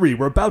 2, 3,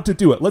 we're about to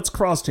do it. Let's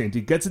cross-change. He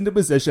gets into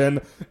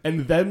position,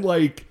 and then,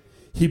 like,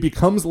 he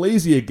becomes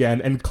lazy again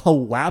and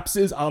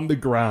collapses on the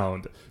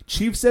ground.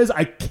 Chief says,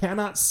 I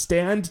cannot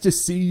stand to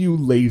see you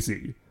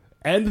lazy.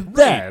 And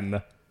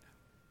then...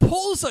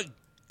 pulls a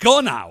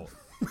gun out.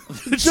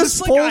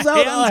 just pulls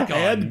out a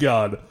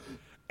handgun.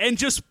 And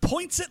just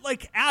points it,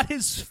 like, at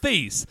his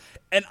face.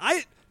 And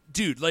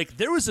Dude, like,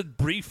 there was a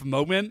brief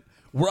moment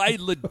where I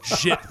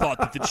legit thought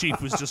that the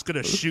chief was just going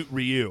to shoot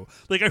Ryu.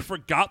 Like, I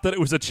forgot that it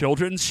was a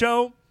children's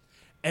show,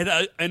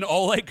 and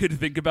all I could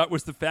think about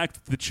was the fact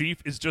that the chief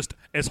is just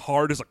as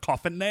hard as a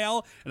coffin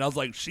nail, and I was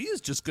like, she is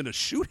just going to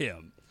shoot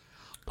him.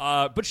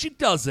 But she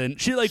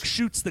doesn't. She, like,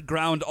 shoots the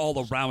ground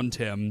all around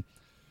him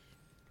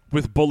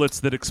with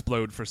bullets that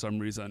explode for some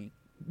reason.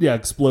 Yeah,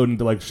 explode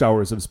into, like,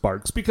 showers of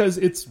sparks, because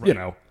it's,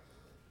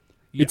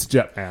 it's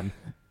Jetman.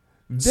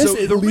 This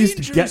at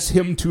least gets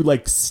him to,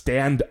 like,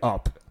 stand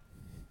up.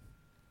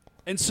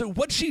 And so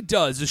what she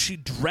does is she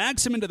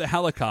drags him into the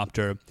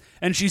helicopter,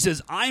 and she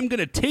says, I'm going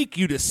to take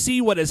you to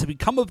see what has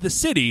become of the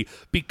city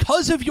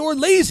because of your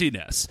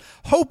laziness.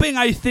 Hoping,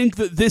 I think,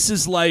 that this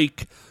is,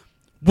 like,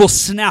 will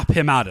snap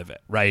him out of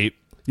it, right?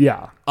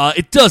 Yeah.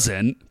 It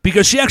doesn't,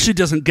 because she actually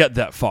doesn't get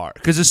that far.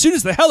 Because as soon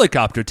as the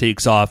helicopter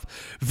takes off,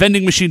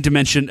 Vending Machine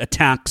Dimension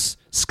attacks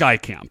Sky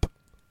Camp.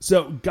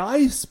 So,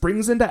 Guy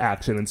springs into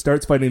action and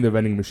starts fighting the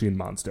vending machine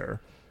monster.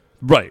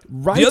 Right.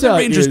 Raita the other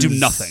Rangers do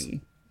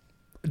nothing.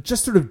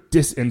 Just sort of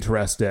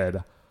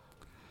disinterested.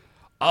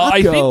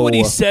 I think what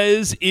he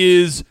says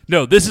is...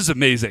 No, this is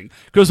amazing.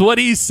 Because what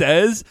he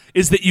says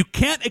is that you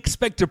can't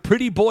expect a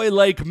pretty boy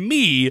like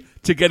me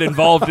to get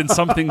involved in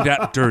something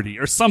that dirty,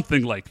 or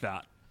something like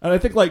that. And I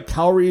think, like,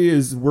 Kaori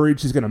is worried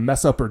she's going to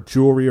mess up her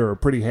jewelry or her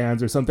pretty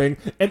hands or something.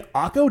 And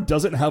Akko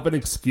doesn't have an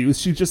excuse.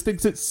 She just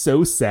thinks it's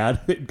so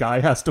sad that Guy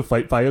has to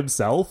fight by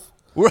himself.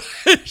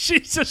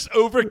 She's just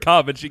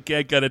overcome and she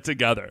can't get it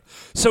together.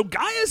 So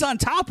Guy is on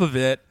top of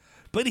it,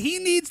 but he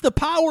needs the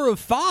power of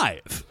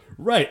 5.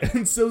 Right,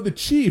 and so the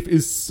chief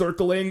is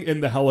circling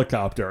in the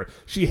helicopter.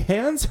 She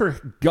hands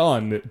her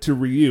gun to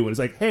Ryu and is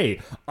like, hey,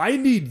 I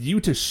need you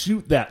to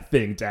shoot that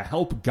thing to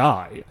help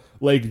Guy.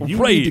 Like, you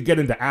need to get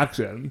into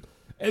action.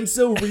 And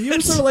so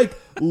Ryu sort of, like,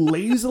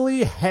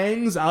 lazily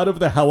hangs out of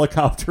the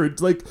helicopter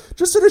and, like,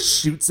 just sort of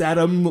shoots at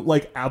him,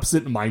 like,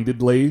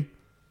 absent-mindedly.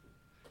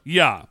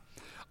 Yeah.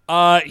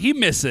 He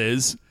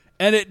misses,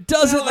 and it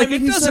doesn't,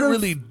 it doesn't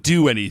really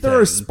do anything. There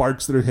are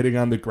sparks that are hitting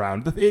on the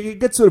ground. It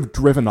gets sort of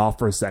driven off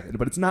for a second,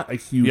 but it's not a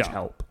huge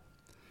help.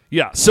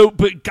 Yeah,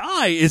 but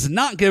Guy is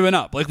not giving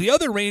up. Like, the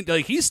other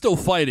he's still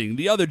fighting.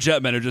 The other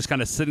Jetmen are just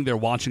kind of sitting there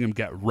watching him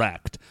get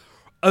wrecked.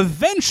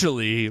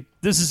 Eventually,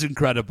 this is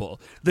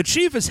incredible, the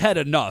chief has had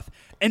enough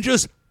and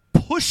just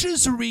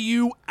pushes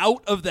Ryu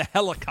out of the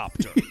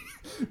helicopter.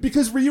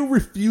 Because Ryu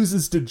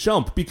refuses to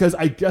jump, because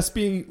I guess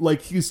being,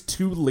 like, he's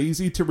too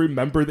lazy to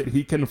remember that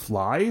he can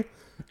fly.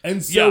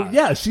 And so,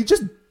 she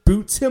just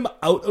boots him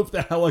out of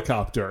the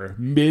helicopter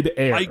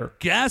mid-air. I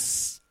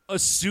guess,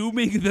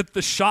 assuming that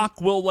the shock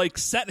will, like,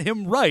 set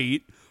him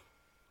right,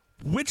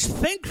 which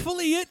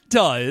thankfully it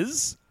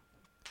does.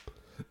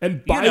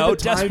 And by the time,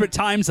 desperate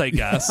times, I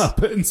guess.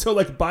 Yeah, and so,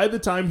 like, by the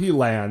time he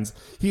lands,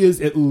 he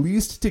is at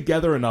least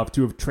together enough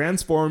to have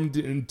transformed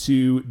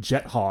into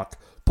Jethawk,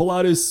 pull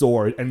out his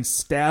sword, and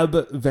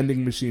stab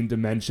Vending Machine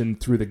Dimension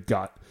through the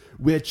gut,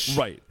 which,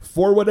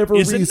 for whatever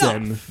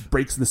reason,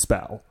 breaks the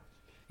spell.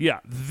 Yeah,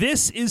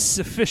 this is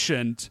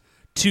sufficient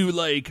to,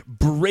 like,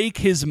 break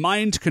his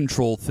mind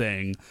control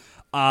thing.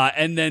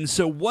 And then,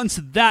 so once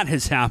that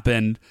has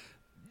happened,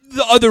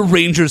 the other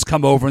Rangers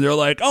come over and they're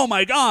like, oh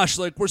my gosh,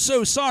 like, we're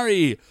so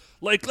sorry.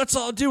 Like, let's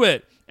all do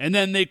it. And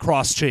then they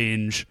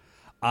cross-change.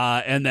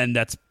 And then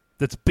that's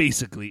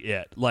basically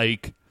it.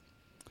 Like,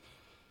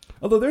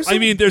 although there's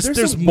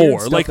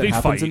more. Like, that they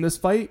happens fight in this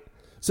fight.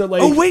 So,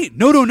 like, oh wait,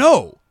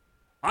 no.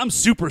 I'm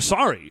super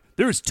sorry.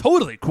 There's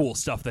totally cool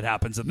stuff that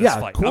happens in this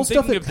fight. Cool I'm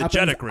stuff thinking that of the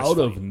happens Jedicris out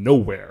of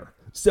nowhere.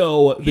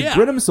 So the Yeah.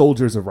 Grinham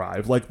soldiers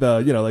arrive, like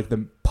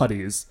the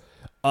putties.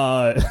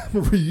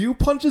 Ryu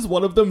punches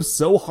one of them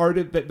so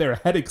hard that their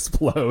head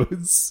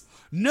explodes.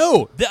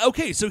 No.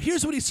 Okay, so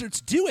here's what he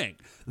starts doing.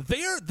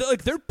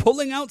 They're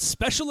pulling out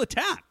special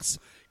attacks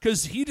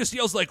because he just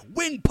yells like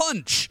wing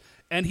punch,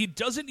 and he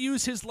doesn't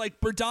use his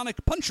like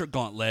Birdonic puncher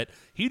gauntlet.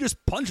 He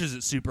just punches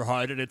it super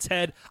hard at its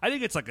head. I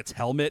think it's like its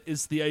helmet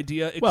is the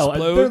idea. Explodes.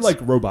 Well, they're like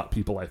robot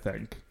people, I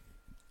think.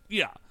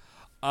 Yeah.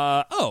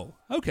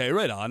 Okay,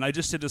 right on. I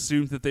just had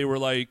assumed that they were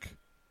like,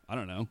 I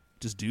don't know,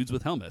 just dudes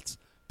with helmets.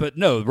 But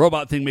no, the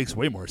robot thing makes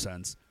way more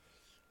sense.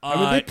 I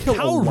mean, they kill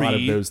a lot of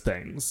Kaori- those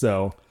things,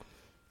 so...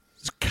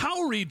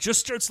 Kaori just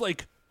starts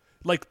like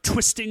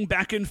twisting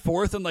back and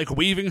forth and like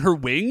waving her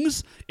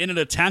wings in an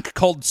attack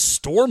called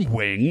Storm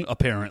Wing,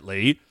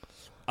 apparently,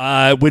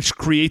 which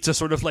creates a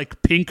sort of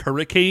like pink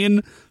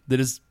hurricane that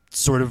is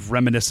sort of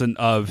reminiscent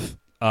of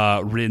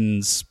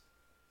Rin's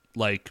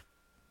like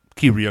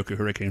Kiryoku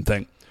hurricane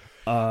thing.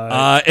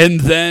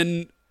 And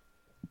then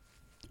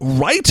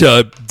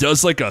Raita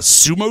does like a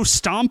sumo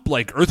stomp,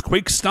 like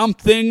earthquake stomp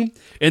thing,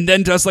 and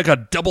then does like a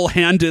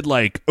double-handed,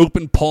 like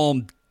open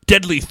palm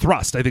deadly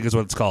thrust, I think is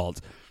what it's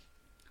called.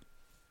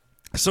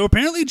 So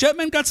apparently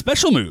Jetman got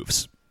special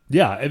moves.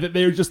 Yeah, and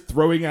they're just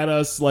throwing at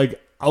us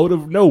like out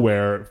of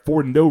nowhere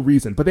for no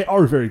reason, but they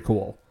are very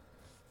cool.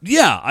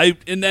 Yeah,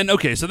 and then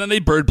they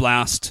bird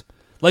blast.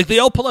 Like they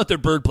all pull out their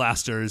bird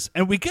blasters,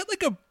 and we get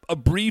like a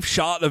brief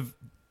shot of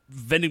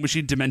Vending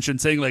Machine Dimension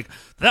saying like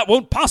that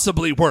won't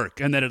possibly work,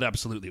 and then it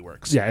absolutely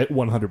works. Yeah, it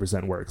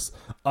 100% works.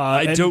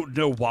 I don't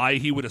know why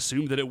he would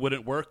assume that it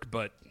wouldn't work,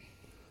 but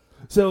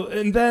So,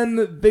 and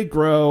then they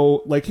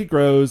grow, like he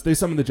grows, they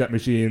summon the jet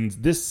machines.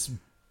 This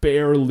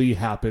barely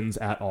happens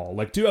at all.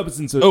 Like two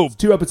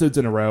episodes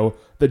in a row,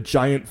 the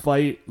giant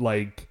fight,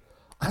 like,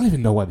 I don't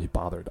even know why they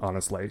bothered,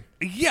 honestly.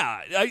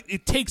 yeah,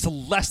 it takes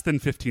less than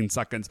 15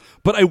 seconds.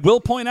 But I will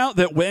point out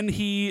that when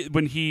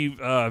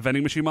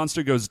Vending Machine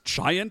Monster goes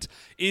giant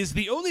is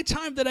the only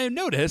time that I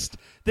noticed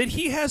that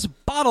he has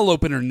bottle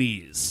opener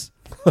knees.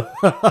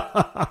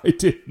 I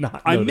did not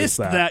notice I missed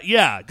that.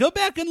 Yeah, go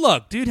back and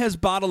look. Dude has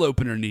bottle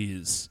opener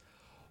knees.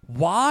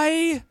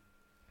 Why?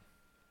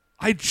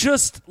 I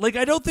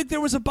don't think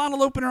there was a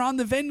bottle opener on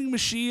the vending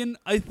machine.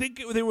 I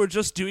think they were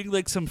just doing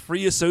like some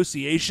free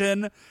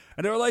association,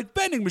 and they were like,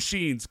 vending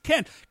machines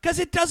can't, because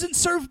it doesn't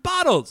serve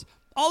bottles.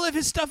 All of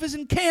his stuff is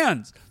in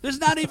cans. There's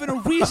not even a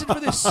reason for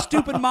this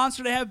stupid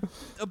monster to have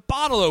a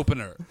bottle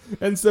opener.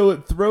 And so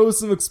it throws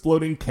some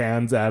exploding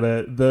cans at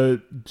it.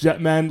 The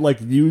Jetman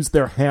like use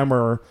their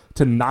hammer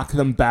to knock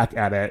them back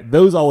at it.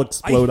 Those all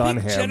explode on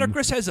him.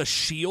 Jetacris has a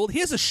shield. He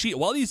has a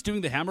shield. While he's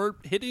doing the hammer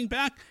hitting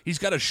back, he's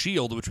got a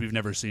shield, which we've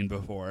never seen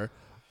before.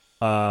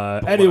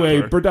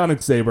 Anyway, whatever.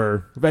 Birdonic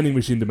Saber, Vending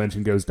Machine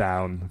Dimension goes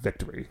down,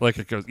 victory. Like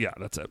it goes, yeah,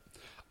 that's it.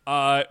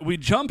 We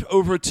jump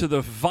over to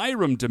the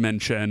Vyram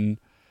dimension,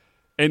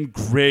 and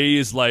Gray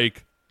is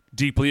like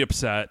deeply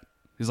upset.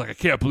 He's like, I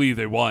can't believe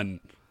they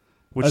won.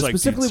 Which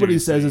Specifically what he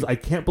says is, I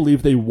can't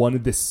believe they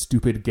won this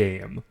stupid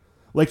game.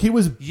 Like, he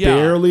was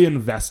barely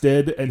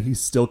invested, and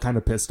he's still kind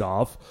of pissed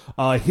off.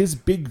 His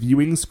big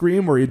viewing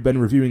screen, where he'd been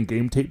reviewing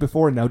game tape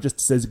before, now just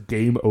says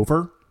game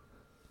over.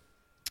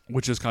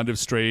 Which is kind of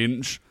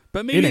strange.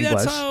 But maybe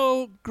that's English.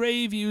 how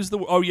Gray views the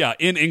world. Oh, yeah,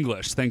 in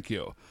English. Thank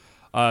you.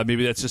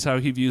 Maybe that's just how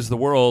he views the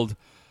world.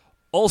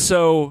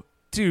 Also,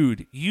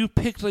 dude, you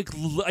picked, like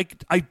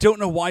I don't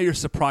know why you're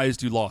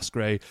surprised you lost,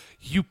 Gray.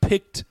 You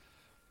picked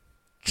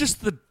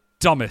just the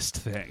dumbest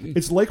thing.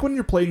 It's like when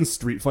you're playing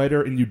Street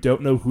Fighter and you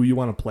don't know who you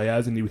want to play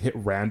as, and you hit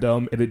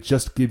random, and it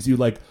just gives you,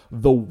 like,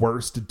 the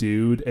worst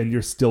dude, and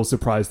you're still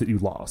surprised that you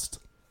lost.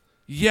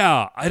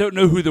 Yeah, I don't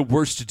know who the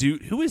worst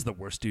dude... Who is the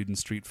worst dude in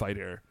Street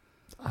Fighter?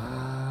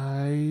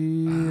 I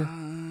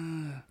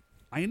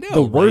know,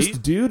 The worst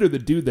right? dude, or the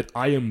dude that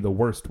I am the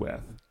worst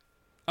with?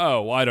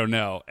 Oh, I don't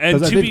know. And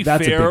 'Cause I to think be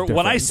that's a big fair,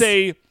 when I difference.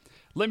 say...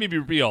 Let me be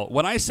real.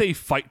 When I say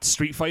fight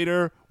Street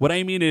Fighter, what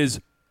I mean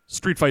is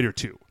Street Fighter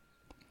 2.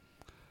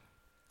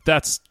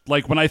 That's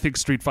like when I think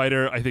Street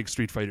Fighter, I think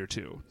Street Fighter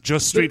 2.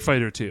 Just Street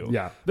Fighter 2.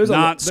 Yeah.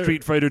 Not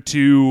Street Fighter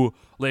 2,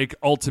 like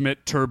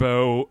Ultimate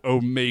Turbo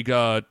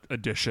Omega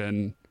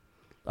Edition.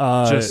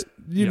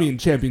 You mean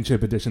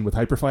Championship Edition with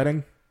hyper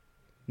fighting?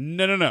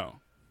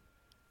 No.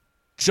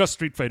 Just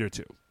Street Fighter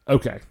 2.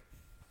 Okay.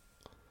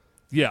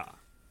 Yeah.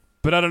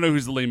 But I don't know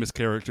who's the lamest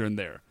character in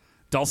there.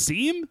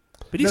 Dalsim?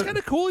 But he's kind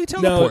of cool. He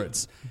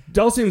teleports.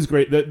 Dalsim's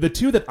great. The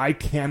two that I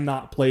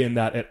cannot play in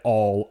that at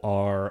all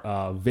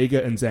are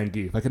Vega and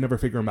Zangief. I can never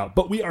figure them out.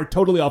 But we are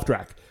totally off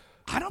track.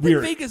 I don't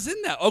think Vega's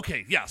in that.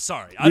 Okay, yeah,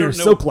 sorry. I We don't are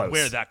know so close.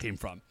 where that came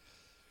from.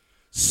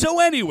 So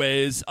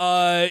anyways,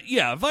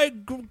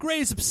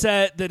 Gray's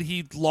upset that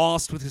he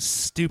lost with his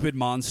stupid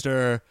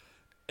monster,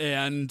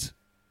 and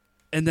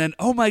then,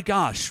 oh my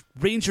gosh,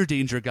 Ranger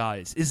Danger,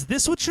 guys. Is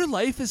this what your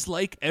life is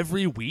like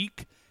every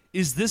week?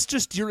 Is this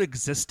just your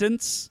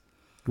existence?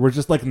 Where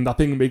just like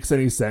nothing makes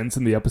any sense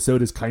and the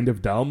episode is kind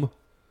of dumb.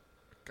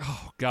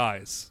 Oh,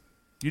 guys,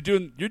 you're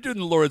doing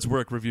the Lord's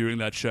work reviewing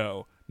that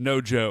show.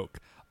 No joke.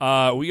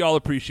 We all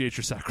appreciate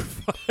your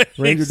sacrifice.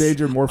 Ranger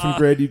Danger, Morphin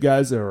Grid, you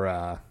guys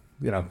are,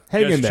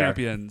 hang in there.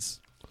 Champions.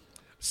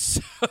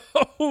 So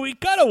we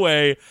cut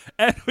away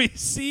and we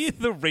see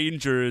the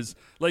Rangers,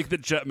 like the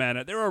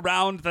Jetman. They're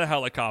around the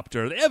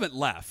helicopter. They haven't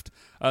left.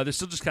 They're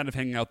still just kind of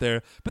hanging out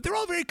there. But they're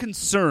all very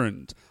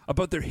concerned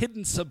about their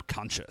hidden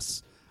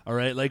subconscious. All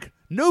right? Like,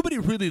 nobody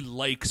really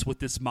likes what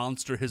this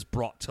monster has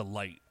brought to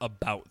light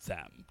about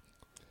them.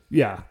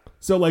 Yeah.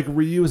 So, like,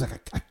 Ryu is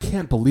like, I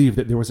can't believe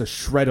that there was a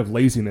shred of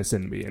laziness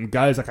in me. And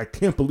Guy's like, I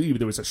can't believe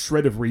there was a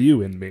shred of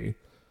Ryu in me.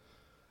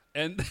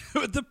 And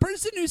the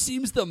person who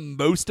seems the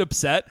most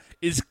upset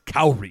is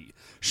Kaori.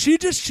 She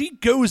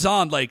goes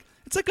on like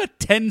it's like a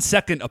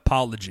 10-second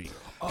apology.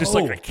 Just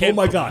like I can't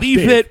believe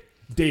it.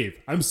 Dave,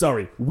 I'm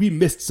sorry. We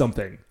missed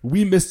something.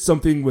 We missed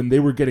something when they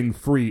were getting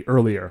free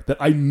earlier that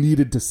I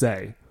needed to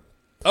say.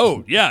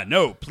 Oh, yeah,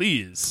 no,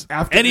 please.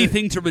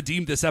 Anything to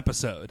redeem this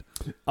episode.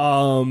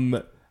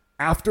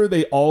 After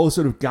they all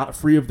sort of got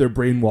free of their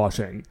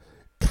brainwashing,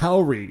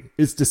 Kaori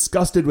is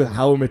disgusted with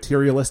how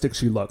materialistic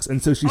she looks,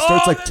 and so she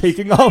starts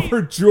taking off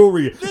her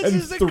jewelry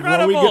and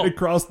throwing it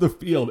across the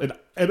field.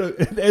 And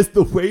as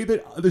the way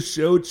that the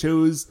show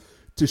chose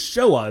to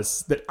show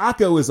us that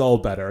Akko is all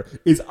better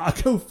is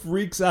Akko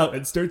freaks out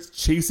and starts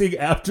chasing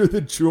after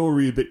the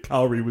jewelry that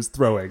Kaori was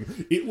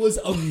throwing. It was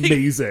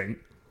amazing.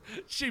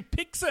 She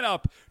picks it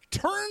up,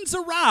 turns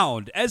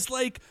around as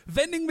like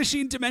vending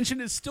machine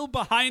dimension is still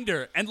behind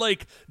her and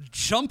like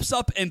jumps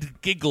up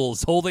and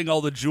giggles holding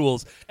all the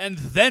jewels and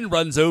then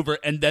runs over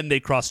and then they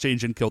cross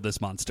change and kill this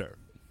monster.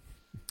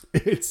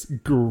 It's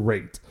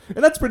great.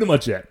 And that's pretty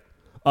much it.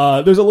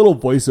 There's a little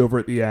voiceover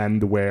at the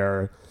end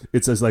where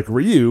it says like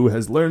Ryu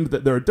has learned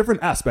that there are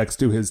different aspects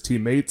to his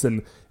teammates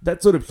and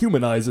that sort of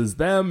humanizes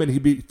them and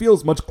he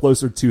feels much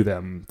closer to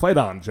them. Fight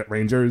on, Jet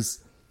Rangers.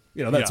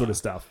 That sort of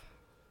stuff.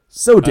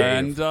 So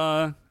Dave.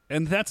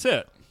 And that's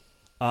it.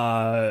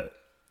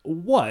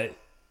 What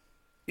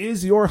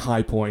is your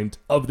high point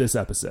of this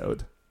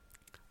episode?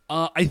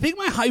 I think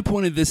my high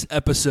point of this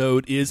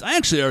episode is, I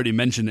actually already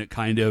mentioned it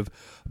kind of,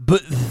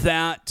 but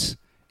that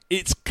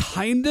it's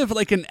kind of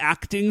like an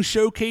acting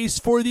showcase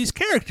for these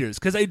characters.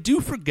 Because I do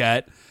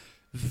forget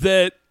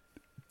that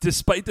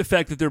despite the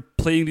fact that they're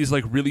playing these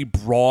like really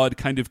broad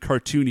kind of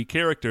cartoony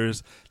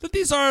characters, that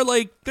these are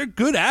like, they're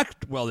good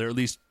they're at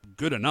least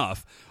good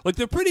enough. Like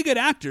they're pretty good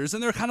actors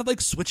and they're kind of like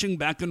switching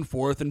back and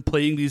forth and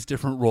playing these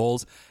different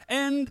roles.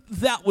 And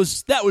that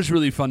was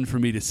really fun for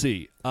me to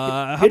see.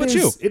 How about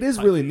you? It is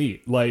really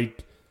neat.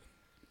 Like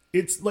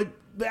it's like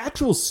the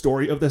actual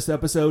story of this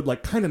episode,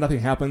 like kind of nothing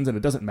happens and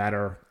it doesn't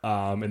matter.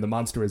 And the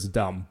monster is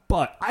dumb,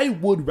 but I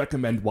would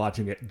recommend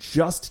watching it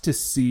just to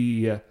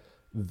see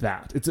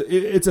that.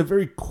 It's a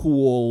very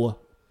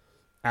cool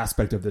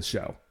aspect of this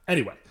show.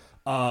 Anyway,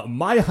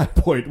 my high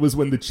point was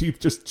when the chief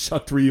just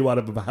chucked Ryu out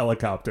of a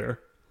helicopter.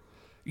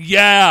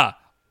 Yeah.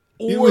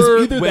 It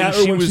was either that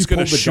or when was she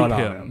pulled the gun him.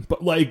 on him.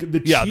 But like the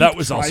chief that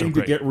was also trying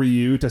great. to get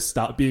Ryu to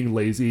stop being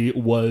lazy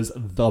was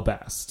the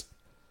best.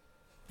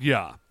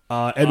 Yeah.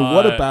 And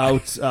what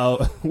about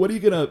what are you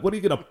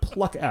gonna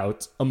pluck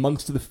out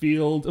amongst the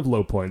field of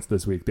low points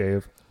this week,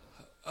 Dave?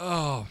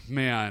 Oh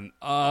man.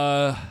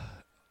 All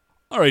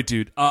right,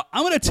 dude.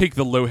 I'm gonna take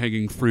the low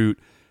hanging fruit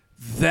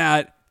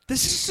that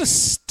this is just a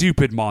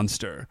stupid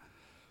monster.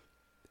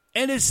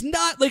 And it's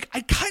not like,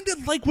 I kind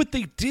of like what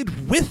they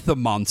did with the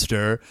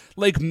monster,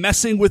 like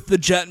messing with the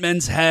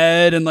Jetman's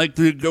head and like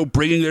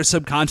bringing their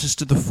subconscious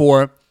to the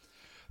fore.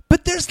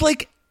 But there's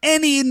like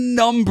any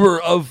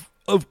number of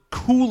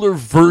cooler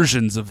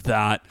versions of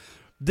that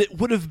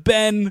would have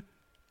been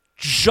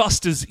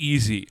just as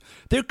easy.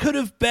 There could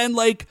have been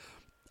like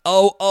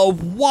a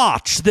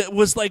watch that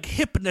was like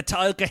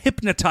a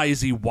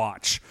hypnotizing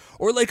watch,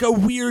 or like a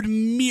weird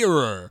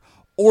mirror,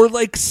 or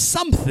like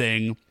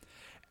something.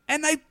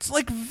 And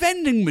like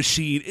vending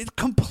machine, it's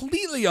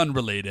completely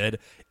unrelated.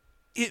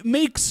 It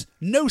makes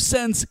no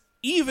sense.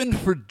 Even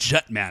for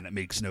Jetman, it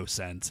makes no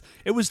sense.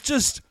 It was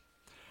just,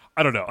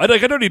 I don't know. I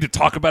don't need to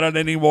talk about it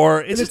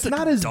anymore. It's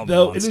not as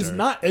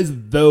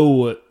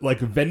though like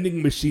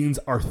vending machines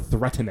are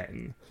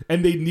threatening,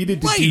 and they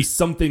needed to do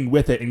something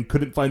with it and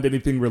couldn't find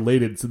anything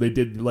related, so they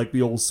did like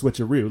the old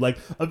switcheroo. Like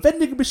a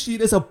vending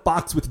machine is a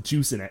box with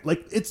juice in it.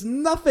 Like it's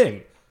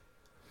nothing.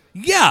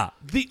 Yeah,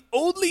 the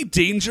only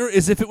danger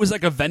is if it was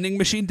like a vending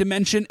machine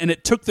dimension and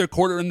it took their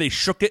quarter and they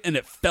shook it and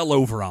it fell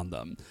over on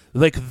them.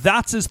 Like,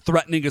 that's as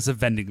threatening as a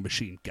vending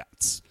machine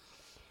gets.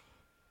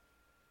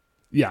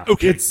 Yeah,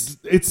 okay. It's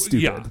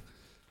stupid. Yeah.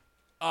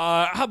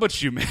 How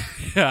about you,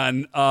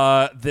 man?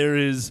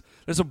 There's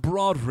a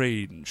broad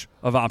range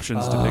of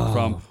options to pick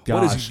from.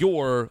 Gosh. What is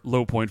your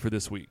low point for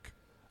this week?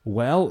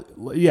 Well,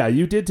 yeah,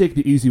 you did take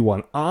the easy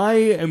one. I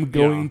am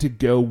going to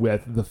go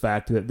with the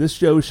fact that this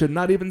show should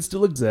not even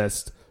still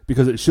exist,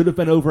 because it should have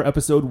been over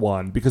episode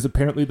 1, because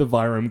apparently the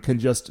Vyram can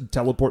just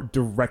teleport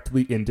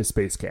directly into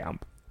space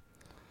camp.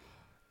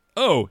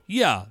 Oh,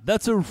 yeah,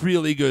 that's a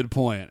really good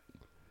point.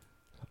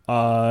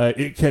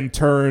 It can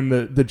turn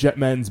the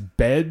Jetmen's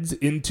beds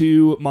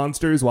into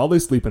monsters while they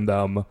sleep in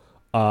them.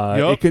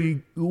 It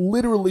can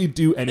literally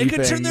do anything. It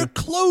could turn their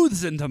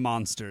clothes into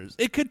monsters.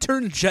 It could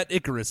turn Jet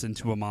Icarus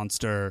into a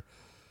monster.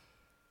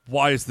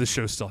 Why is this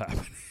show still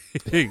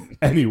happening?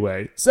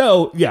 Anyway,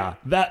 so yeah,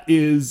 that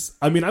is,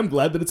 I mean, I'm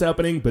glad that it's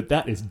happening, but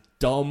that is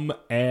dumb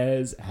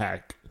as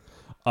heck.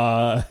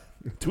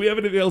 Do we have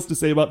anything else to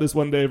say about this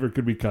one, Dave, or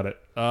could we cut it?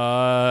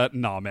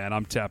 No, man,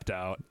 I'm tapped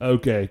out.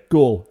 Okay,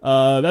 cool.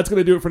 That's going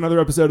to do it for another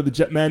episode of The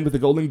Jetman with the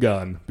Golden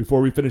Gun.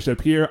 Before we finish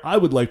up here, I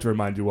would like to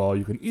remind you all,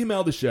 you can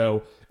email the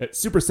show at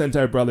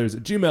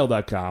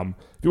supersentaibrothers@gmail.com.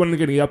 If you want to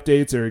get any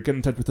updates or get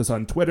in touch with us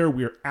on Twitter,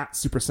 we're at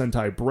Super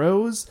Sentai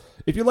Bros.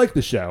 If you like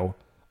the show,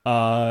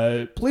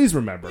 please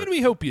remember. And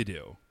we hope you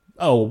do.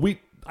 Oh,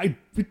 we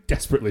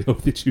desperately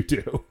hope that you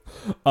do.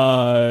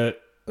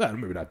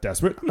 Maybe not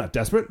desperate. I'm not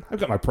desperate. I've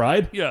got my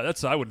pride. Yeah,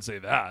 I wouldn't say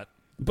that.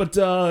 But,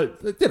 you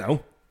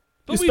know,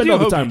 But you we spend do all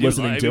the hope time you do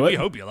listening to We it.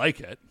 hope you like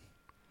it.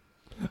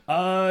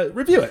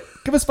 Review it.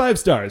 Give us 5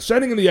 stars.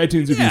 Shining in the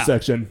iTunes review Yeah.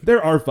 section.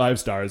 There are 5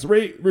 stars.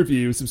 Rate,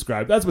 review,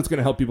 subscribe. That's what's going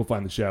to help people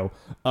find the show.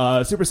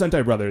 Super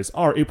Sentai Brothers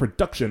are a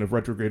production of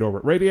Retrograde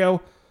Orbit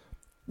Radio.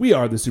 We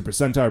are the Super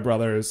Sentai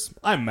Brothers.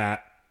 I'm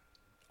Matt.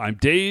 I'm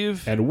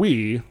Dave. And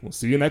we will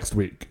see you next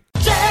week.